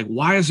meantime, I'm like,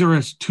 why is there a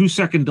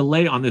 2-second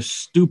delay on this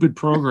stupid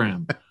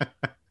program?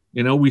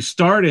 We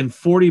start in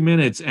 40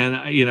 minutes, and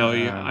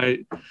I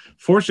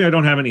fortunately I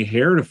don't have any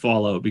hair to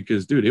follow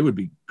because, dude, it would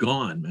be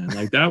gone, man.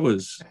 Like that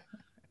was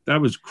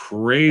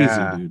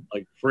crazy, dude,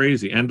 like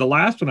crazy. And the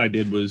last one I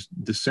did was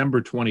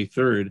December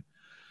 23rd,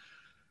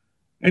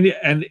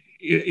 and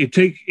you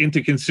take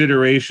into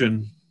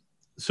consideration.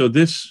 So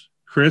this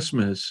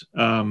Christmas,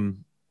 that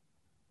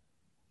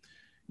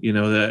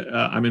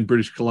I'm in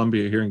British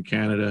Columbia here in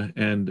Canada,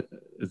 and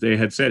they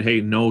had said, hey,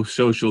 no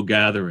social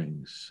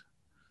gatherings.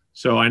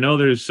 So I know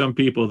there's some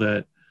people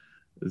that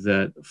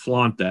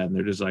flaunt that, and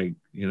they're just like,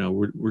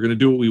 we're going to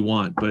do what we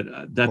want, but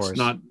that's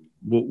not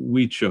what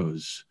we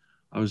chose.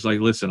 I was like,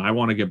 listen, I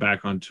want to get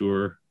back on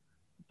tour.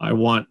 I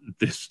want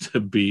this to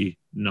be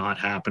not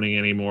happening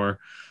anymore.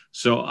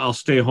 So I'll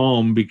stay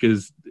home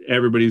because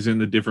everybody's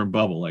in a different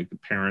bubble, like the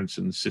parents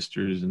and the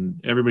sisters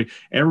and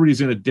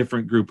everybody's in a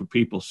different group of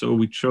people. So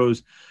we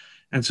chose,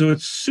 and so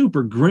it's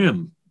super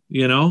grim,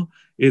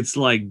 it's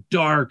like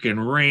dark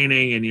and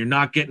raining and you're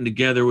not getting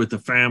together with the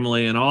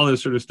family and all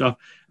this sort of stuff.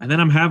 And then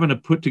I'm having to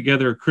put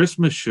together a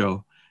Christmas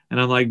show, and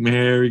I'm like,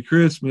 Merry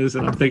Christmas.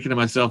 And I'm thinking to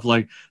myself,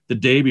 like the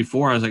day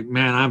before, I was like,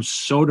 man, I'm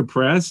so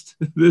depressed.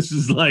 This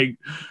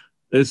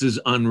is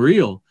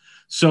unreal.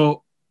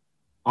 So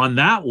on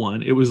that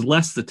one, it was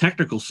less the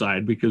technical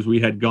side because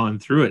we had gone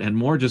through it, and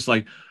more just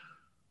like,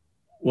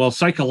 well,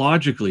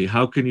 psychologically,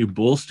 how can you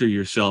bolster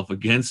yourself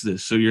against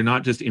this so you're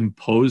not just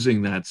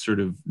imposing that sort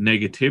of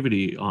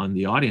negativity on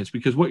the audience?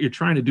 Because what you're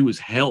trying to do is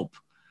help.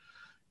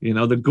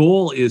 The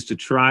goal is to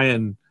try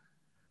and,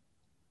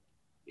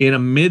 in the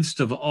midst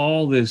of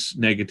all this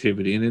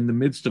negativity and in the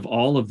midst of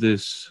all of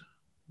this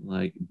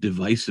like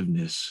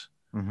divisiveness,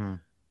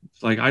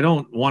 it's like I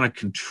don't want to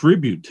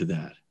contribute to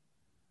that.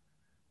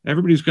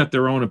 Everybody's got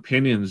their own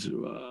opinions,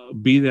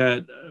 be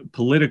that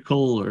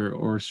political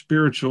or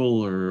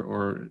spiritual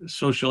or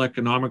social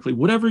economically,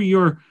 whatever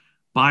your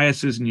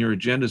biases and your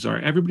agendas are.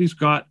 Everybody's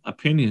got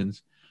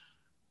opinions.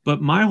 But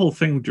my whole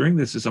thing during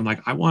this is I'm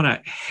like, I want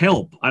to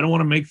help. I don't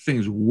want to make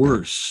things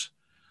worse.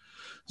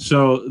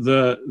 So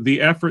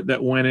the effort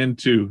that went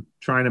into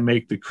trying to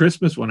make the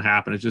Christmas one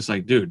happen is just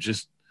like, dude,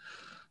 just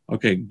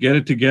okay, get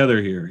it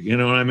together here. You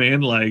know what I mean?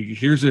 Like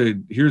here's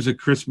a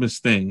Christmas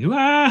thing. You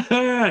know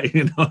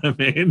what I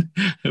mean?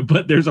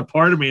 But there's a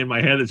part of me in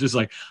my head that's just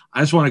like,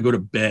 I just want to go to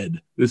bed.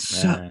 This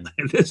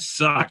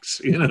sucks.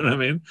 You know what I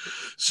mean?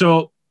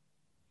 So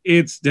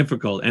it's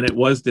difficult, and it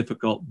was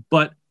difficult.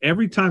 But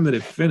every time that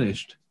it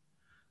finished,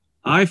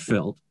 I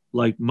felt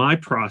like my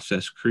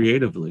process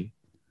creatively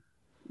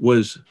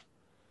was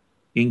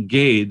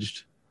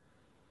engaged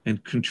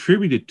and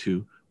contributed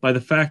to by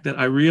the fact that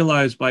I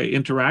realized by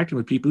interacting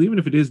with people, even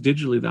if it is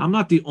digitally, that I'm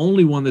not the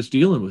only one that's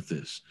dealing with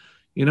this.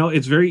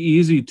 It's very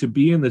easy to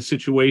be in the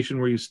situation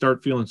where you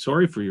start feeling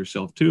sorry for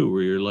yourself too,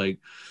 where you're like,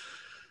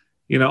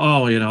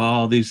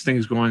 all these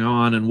things going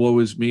on and woe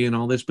is me and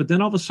all this. But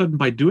then all of a sudden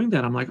by doing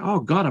that, I'm like,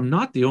 oh God, I'm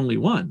not the only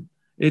one.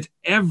 It's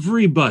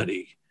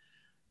everybody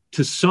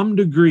to some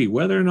degree,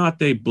 whether or not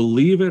they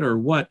believe it or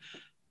what,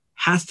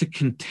 has to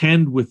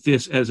contend with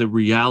this as a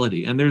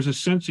reality. And there's a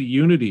sense of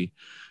unity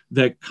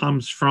that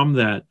comes from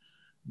that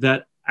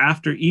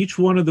after each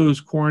one of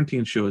those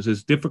quarantine shows,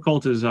 as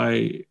difficult as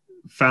I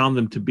found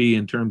them to be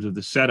in terms of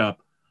the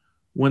setup,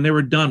 when they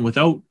were done,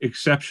 without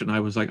exception,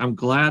 I was like, I'm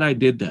glad I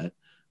did that,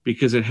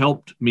 because it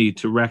helped me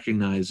to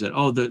recognize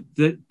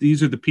that,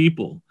 these are the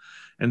people,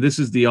 and this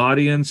is the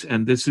audience,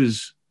 and this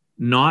is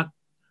not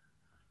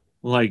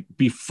like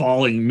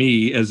befalling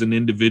me as an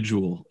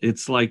individual.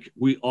 It's like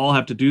we all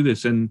have to do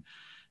this. And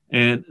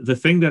the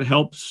thing that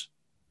helps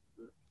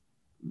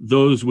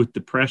those with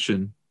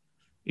depression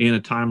in a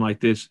time like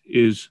this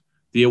is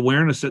the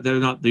awareness that they're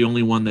not the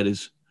only one that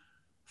is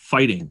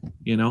fighting,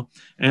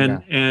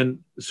 and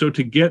so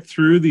to get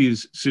through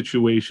these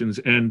situations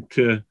and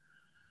to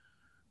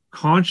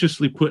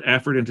consciously put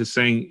effort into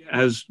saying,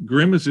 as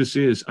grim as this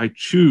is, I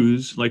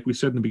choose, like we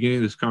said in the beginning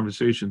of this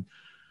conversation,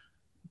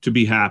 to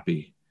be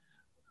happy,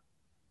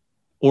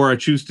 or I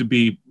choose to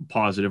be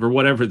positive, or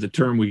whatever the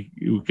term we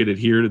could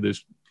adhere to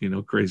this,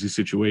 crazy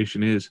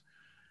situation is.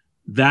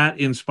 That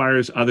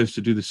inspires others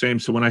to do the same.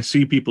 So when I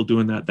see people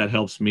doing that, that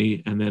helps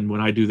me. And then when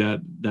I do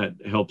that, that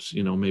helps,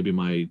 maybe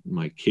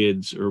my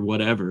kids or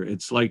whatever.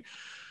 It's like,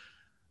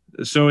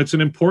 so it's an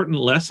important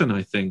lesson,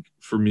 I think,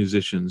 for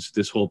musicians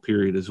this whole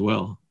period as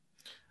well.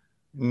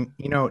 Devin,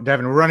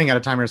 we're running out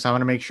of time here, so I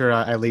want to make sure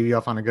I leave you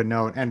off on a good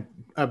note. And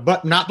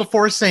but not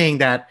before saying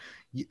that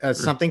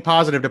something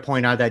positive to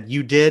point out that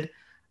you did.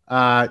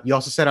 You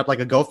also set up like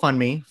a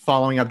GoFundMe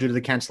following up due to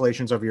the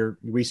cancellations of your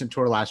recent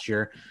tour last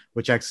year,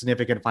 which had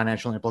significant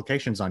financial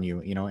implications on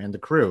you, and the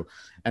crew.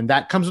 And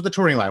that comes with the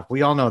touring life.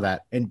 We all know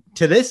that. And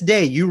to this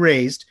day, you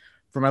raised,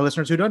 for my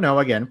listeners who don't know,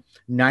 again,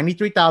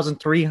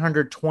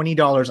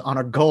 $93,320 on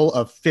a goal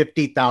of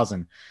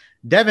 $50,000.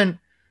 Devin,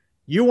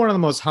 you're one of the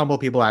most humble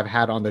people I've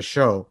had on the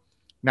show.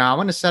 Now, I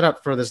want to set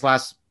up for this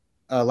last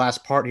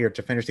part here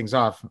to finish things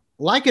off.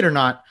 Like it or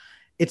not,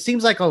 it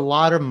seems like a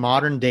lot of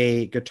modern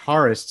day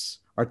guitarists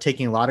are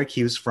taking a lot of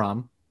cues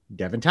from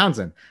Devin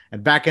Townsend.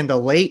 And back in the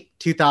late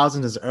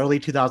 2000s, early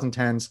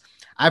 2010s,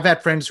 I've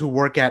had friends who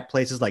work at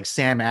places like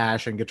Sam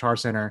Ash and Guitar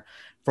Center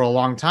for a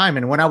long time.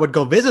 And when I would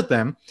go visit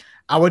them,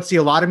 I would see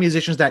a lot of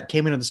musicians that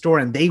came into the store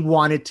and they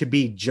wanted to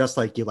be just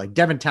like you, like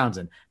Devin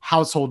Townsend,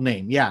 household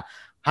name. Yeah.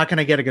 How can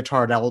I get a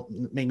guitar that will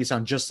make me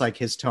sound just like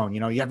his tone? You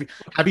know,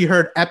 have you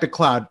heard Epic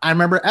Cloud? I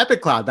remember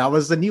Epic Cloud. That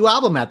was the new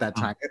album at that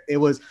time. It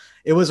was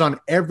on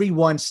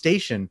everyone's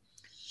station.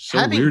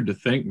 So weird to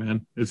think,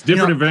 man. It's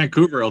different in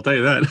Vancouver, I'll tell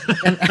you that.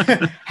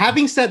 And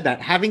having said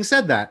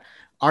that,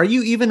 are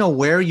you even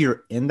aware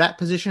you're in that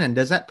position, and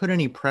does that put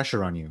any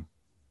pressure on you?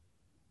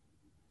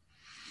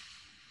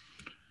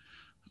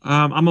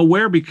 I'm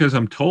aware because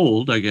I'm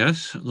told, I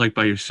guess, like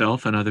by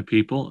yourself and other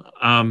people.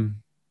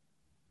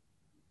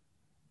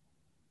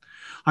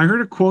 I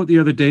heard a quote the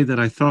other day that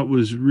I thought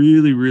was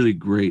really, really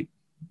great.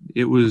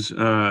 It was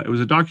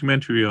a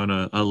documentary on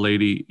a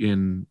lady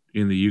in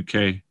the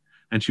UK,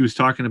 and she was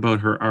talking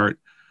about her art,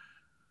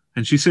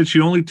 and she said she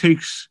only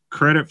takes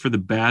credit for the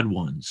bad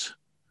ones.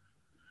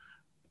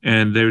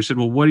 And they said,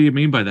 well, what do you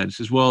mean by that? She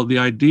says, well, the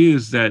idea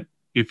is that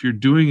if you're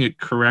doing it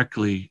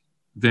correctly,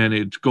 then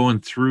it's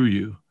going through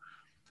you.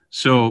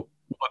 So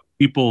what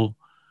people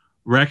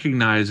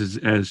recognize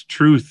as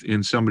truth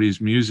in somebody's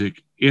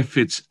music, if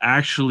it's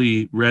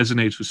actually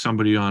resonates with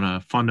somebody on a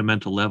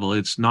fundamental level,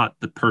 it's not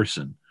the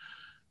person.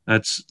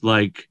 That's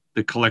like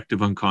the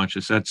collective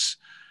unconscious. That's,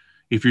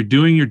 if you're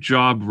doing your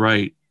job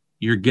right,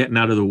 you're getting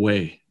out of the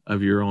way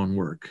of your own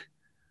work.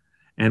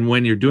 And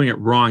when you're doing it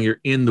wrong, you're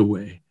in the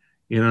way.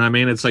 You know what I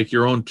mean? It's like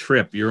your own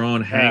trip, your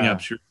own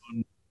hangups, your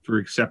own for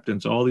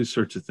acceptance, all these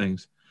sorts of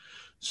things.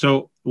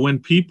 So when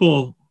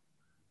people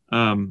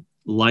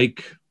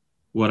like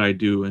what I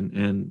do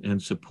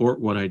and support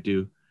what I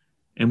do,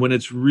 and when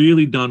it's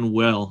really done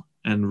well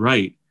and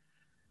right,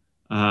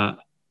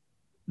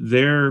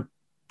 they're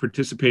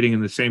participating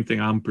in the same thing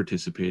I'm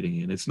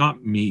participating in. It's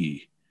not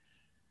me.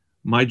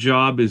 My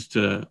job is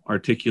to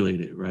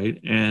articulate it,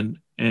 right?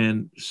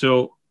 And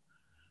so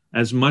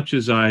as much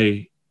as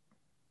I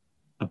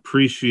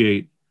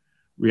appreciate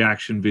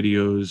reaction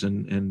videos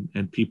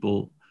and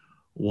people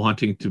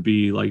wanting to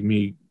be like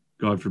me,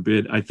 God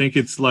forbid, I think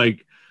it's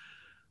like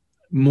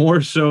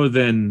more so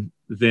than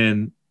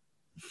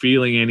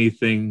feeling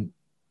anything,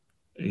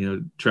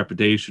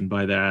 trepidation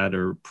by that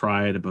or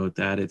pride about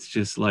that. It's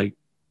just like,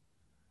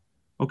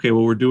 okay,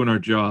 well, we're doing our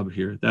job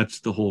here.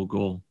 That's the whole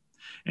goal.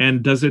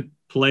 And does it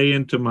play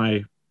into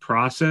my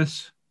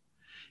process?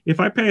 If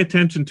I pay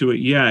attention to it,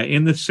 yeah,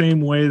 in the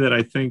same way that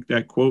I think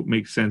that quote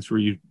makes sense, where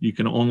you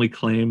can only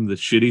claim the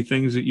shitty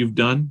things that you've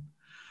done.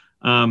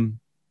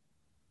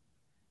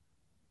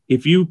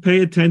 If you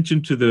pay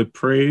attention to the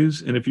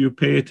praise and if you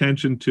pay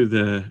attention to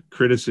the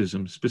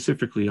criticism,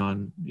 specifically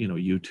on,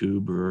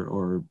 YouTube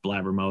or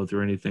Blabbermouth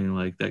or anything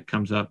like that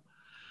comes up,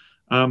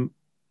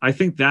 I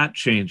think that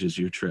changes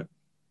your trip.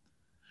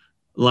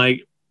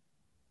 Like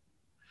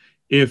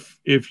if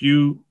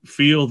you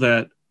feel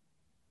that,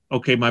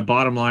 okay, my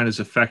bottom line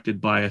is affected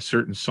by a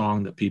certain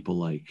song that people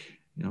like,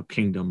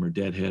 Kingdom or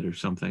Deadhead or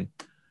something.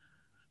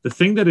 The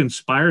thing that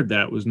inspired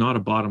that was not a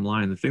bottom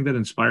line. The thing that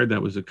inspired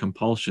that was a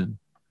compulsion.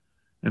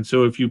 And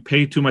so if you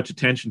pay too much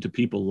attention to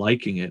people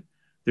liking it,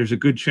 there's a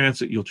good chance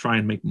that you'll try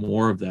and make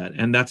more of that.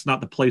 And that's not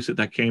the place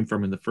that came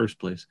from in the first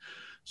place.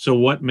 So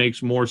what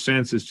makes more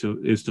sense is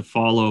to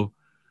follow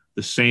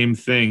the same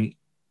thing,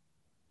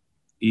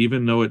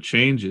 even though it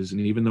changes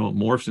and even though it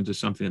morphs into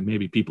something that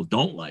maybe people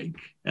don't like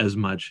as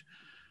much.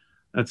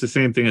 That's the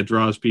same thing that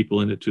draws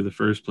people into the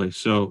first place.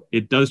 So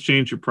it does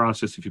change your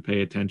process if you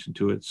pay attention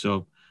to it.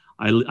 So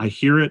I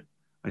hear it,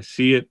 I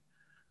see it,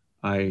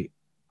 I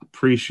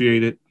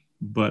appreciate it,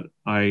 but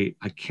I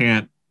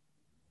can't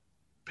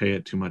pay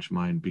it too much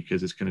mind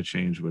because it's going to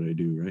change what I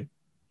do, right?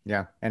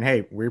 Yeah. And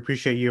hey, we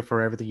appreciate you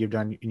for everything you've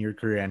done in your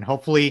career. And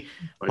hopefully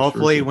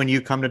when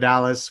you come to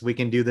Dallas, we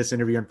can do this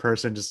interview in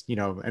person, just,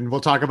 and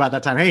we'll talk about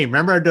that time. Hey,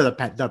 remember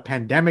the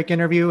pandemic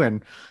interview,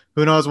 and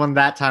who knows when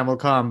that time will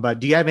come. But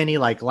do you have any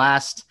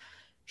last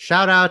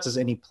shout outs? Is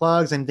any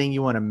plugs, anything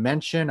you want to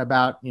mention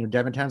about,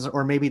 Devin Townsend,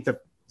 or maybe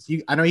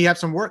I know you have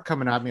some work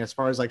coming up, as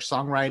far as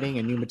songwriting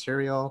and new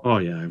material. Oh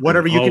yeah.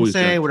 Whatever you can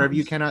say, whatever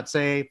you cannot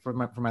say for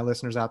my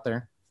listeners out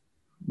there.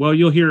 Well,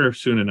 you'll hear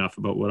soon enough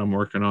about what I'm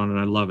working on, and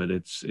I love it.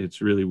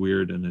 It's really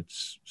weird and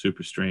it's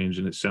super strange,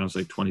 and it sounds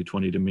like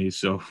 2020 to me.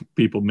 So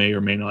people may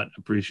or may not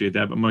appreciate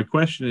that. But my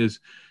question is,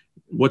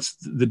 what's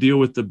the deal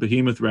with the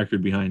Behemoth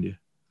record behind you?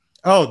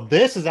 Oh,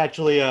 this is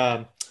actually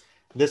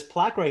this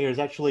plaque right here is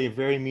actually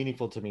very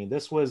meaningful to me.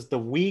 This was the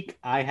week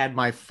I had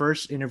my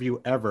first interview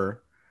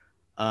ever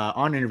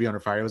on Interview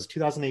Under Fire. It was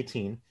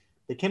 2018.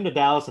 They came to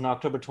Dallas on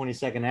October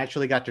 22nd. I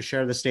actually got to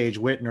share the stage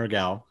with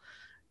Nergal,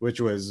 which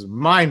was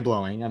mind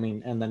blowing. I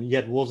mean, and then you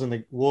had Wolves in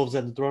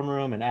the Throne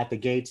Room and At the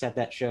Gates at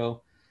that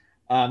show.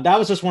 That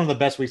was just one of the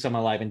best weeks of my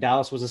life. And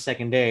Dallas was the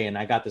second day, and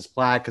I got this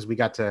plaque because we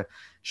got to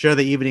share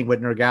the evening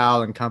with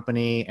Nergal and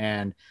company.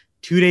 And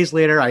 2 days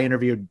later, I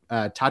interviewed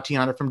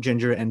Tatiana from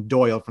Ginger and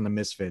Doyle from the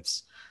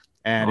Misfits.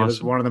 And Awesome. It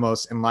was one of the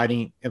most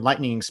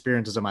enlightening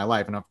experiences of my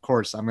life. And of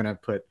course, I'm going to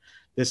put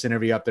this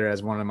interview up there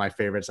as one of my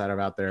favorites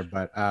out there.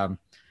 But go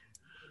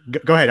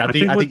ahead. I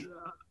think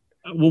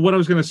well, what I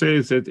was going to say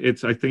is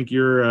that I think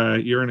you're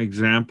an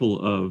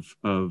example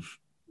of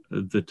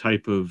the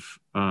type of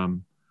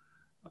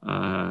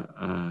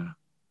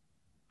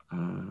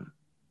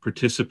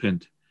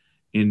participant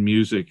in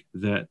music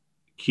that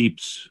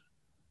keeps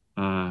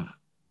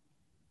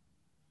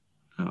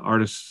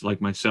artists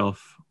like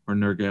myself or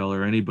Nergal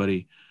or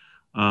anybody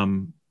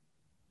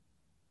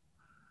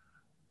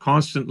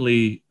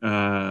constantly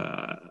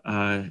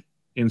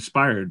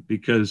inspired,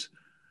 because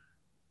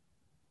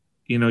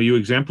you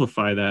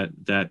exemplify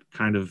that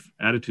kind of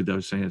attitude that I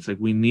was saying. It's like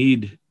we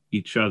need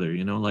each other,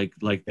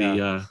 like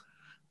the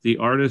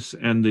artists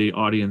and the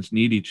audience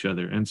need each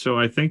other. And so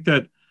I think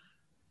that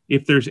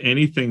if there's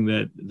anything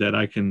that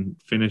I can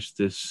finish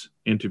this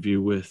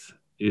interview with,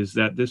 is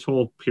that this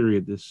whole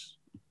period, this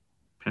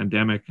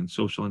pandemic and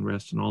social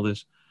unrest and all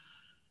this,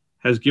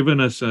 has given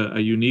us a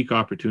unique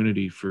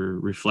opportunity for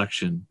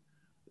reflection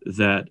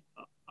that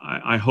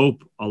I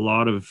hope a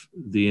lot of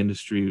the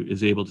industry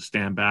is able to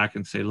stand back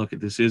and say, look,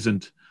 this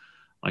isn't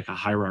like a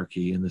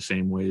hierarchy in the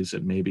same ways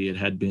that maybe it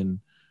had been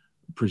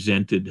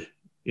presented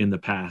in the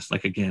past,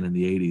 like again in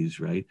the 80s,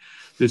 right?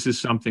 This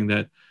is something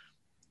that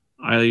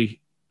I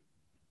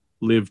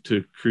live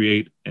to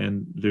create,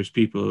 and there's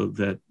people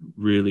that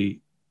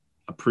really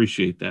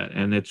appreciate that.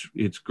 And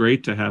it's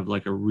great to have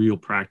like a real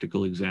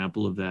practical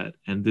example of that.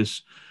 And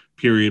this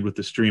period with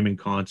the streaming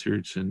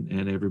concerts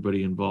and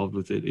everybody involved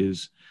with it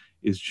is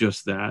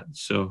just that.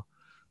 So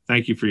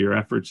thank you for your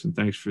efforts, and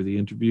thanks for the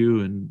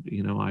interview. And,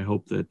 I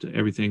hope that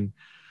everything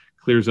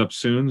clears up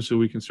soon so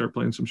we can start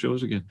playing some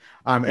shows again.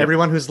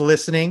 Everyone who's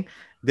listening,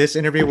 this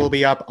interview will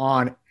be up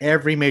on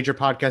every major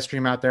podcast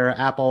stream out there,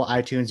 Apple,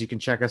 iTunes. You can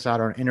check us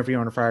out on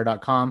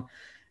interviewunderfire.com.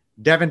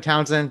 Devin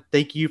Townsend,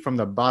 thank you from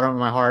the bottom of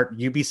my heart.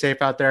 You be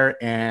safe out there,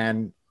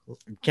 and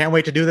can't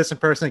wait to do this in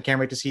person. Can't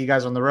wait to see you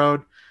guys on the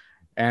road.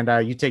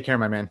 And you take care,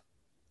 my man.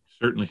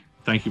 Certainly.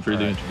 Thank you for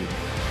the interview.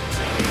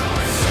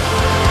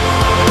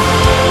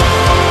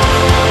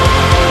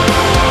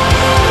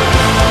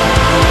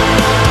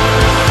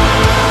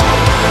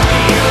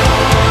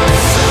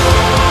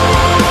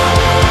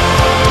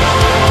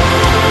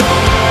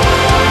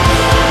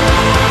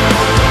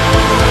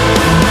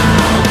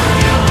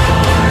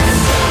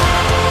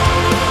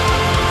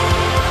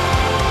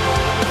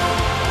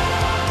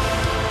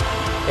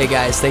 Hey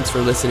guys, thanks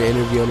for listening to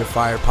Interview Under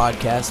Fire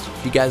podcast.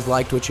 If you guys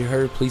liked what you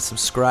heard, please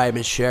subscribe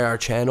and share our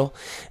channel.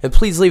 And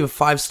please leave a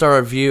 5-star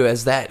review,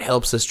 as that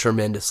helps us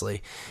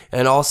tremendously.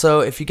 And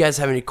also, if you guys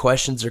have any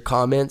questions or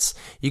comments,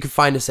 you can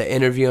find us at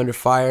Interview Under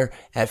Fire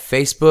at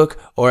Facebook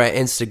or at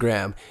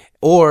Instagram.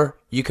 Or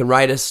you can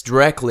write us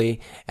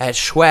directly at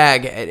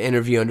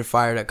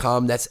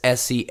schwag@interviewunderfire.com. That's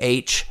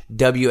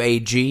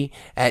SCHWAG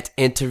at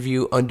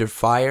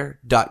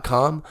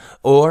interviewunderfire.com.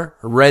 Or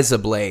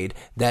Rezablade,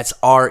 that's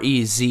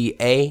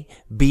REZABLADE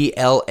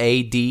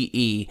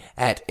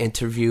at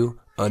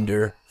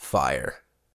interviewunderfire.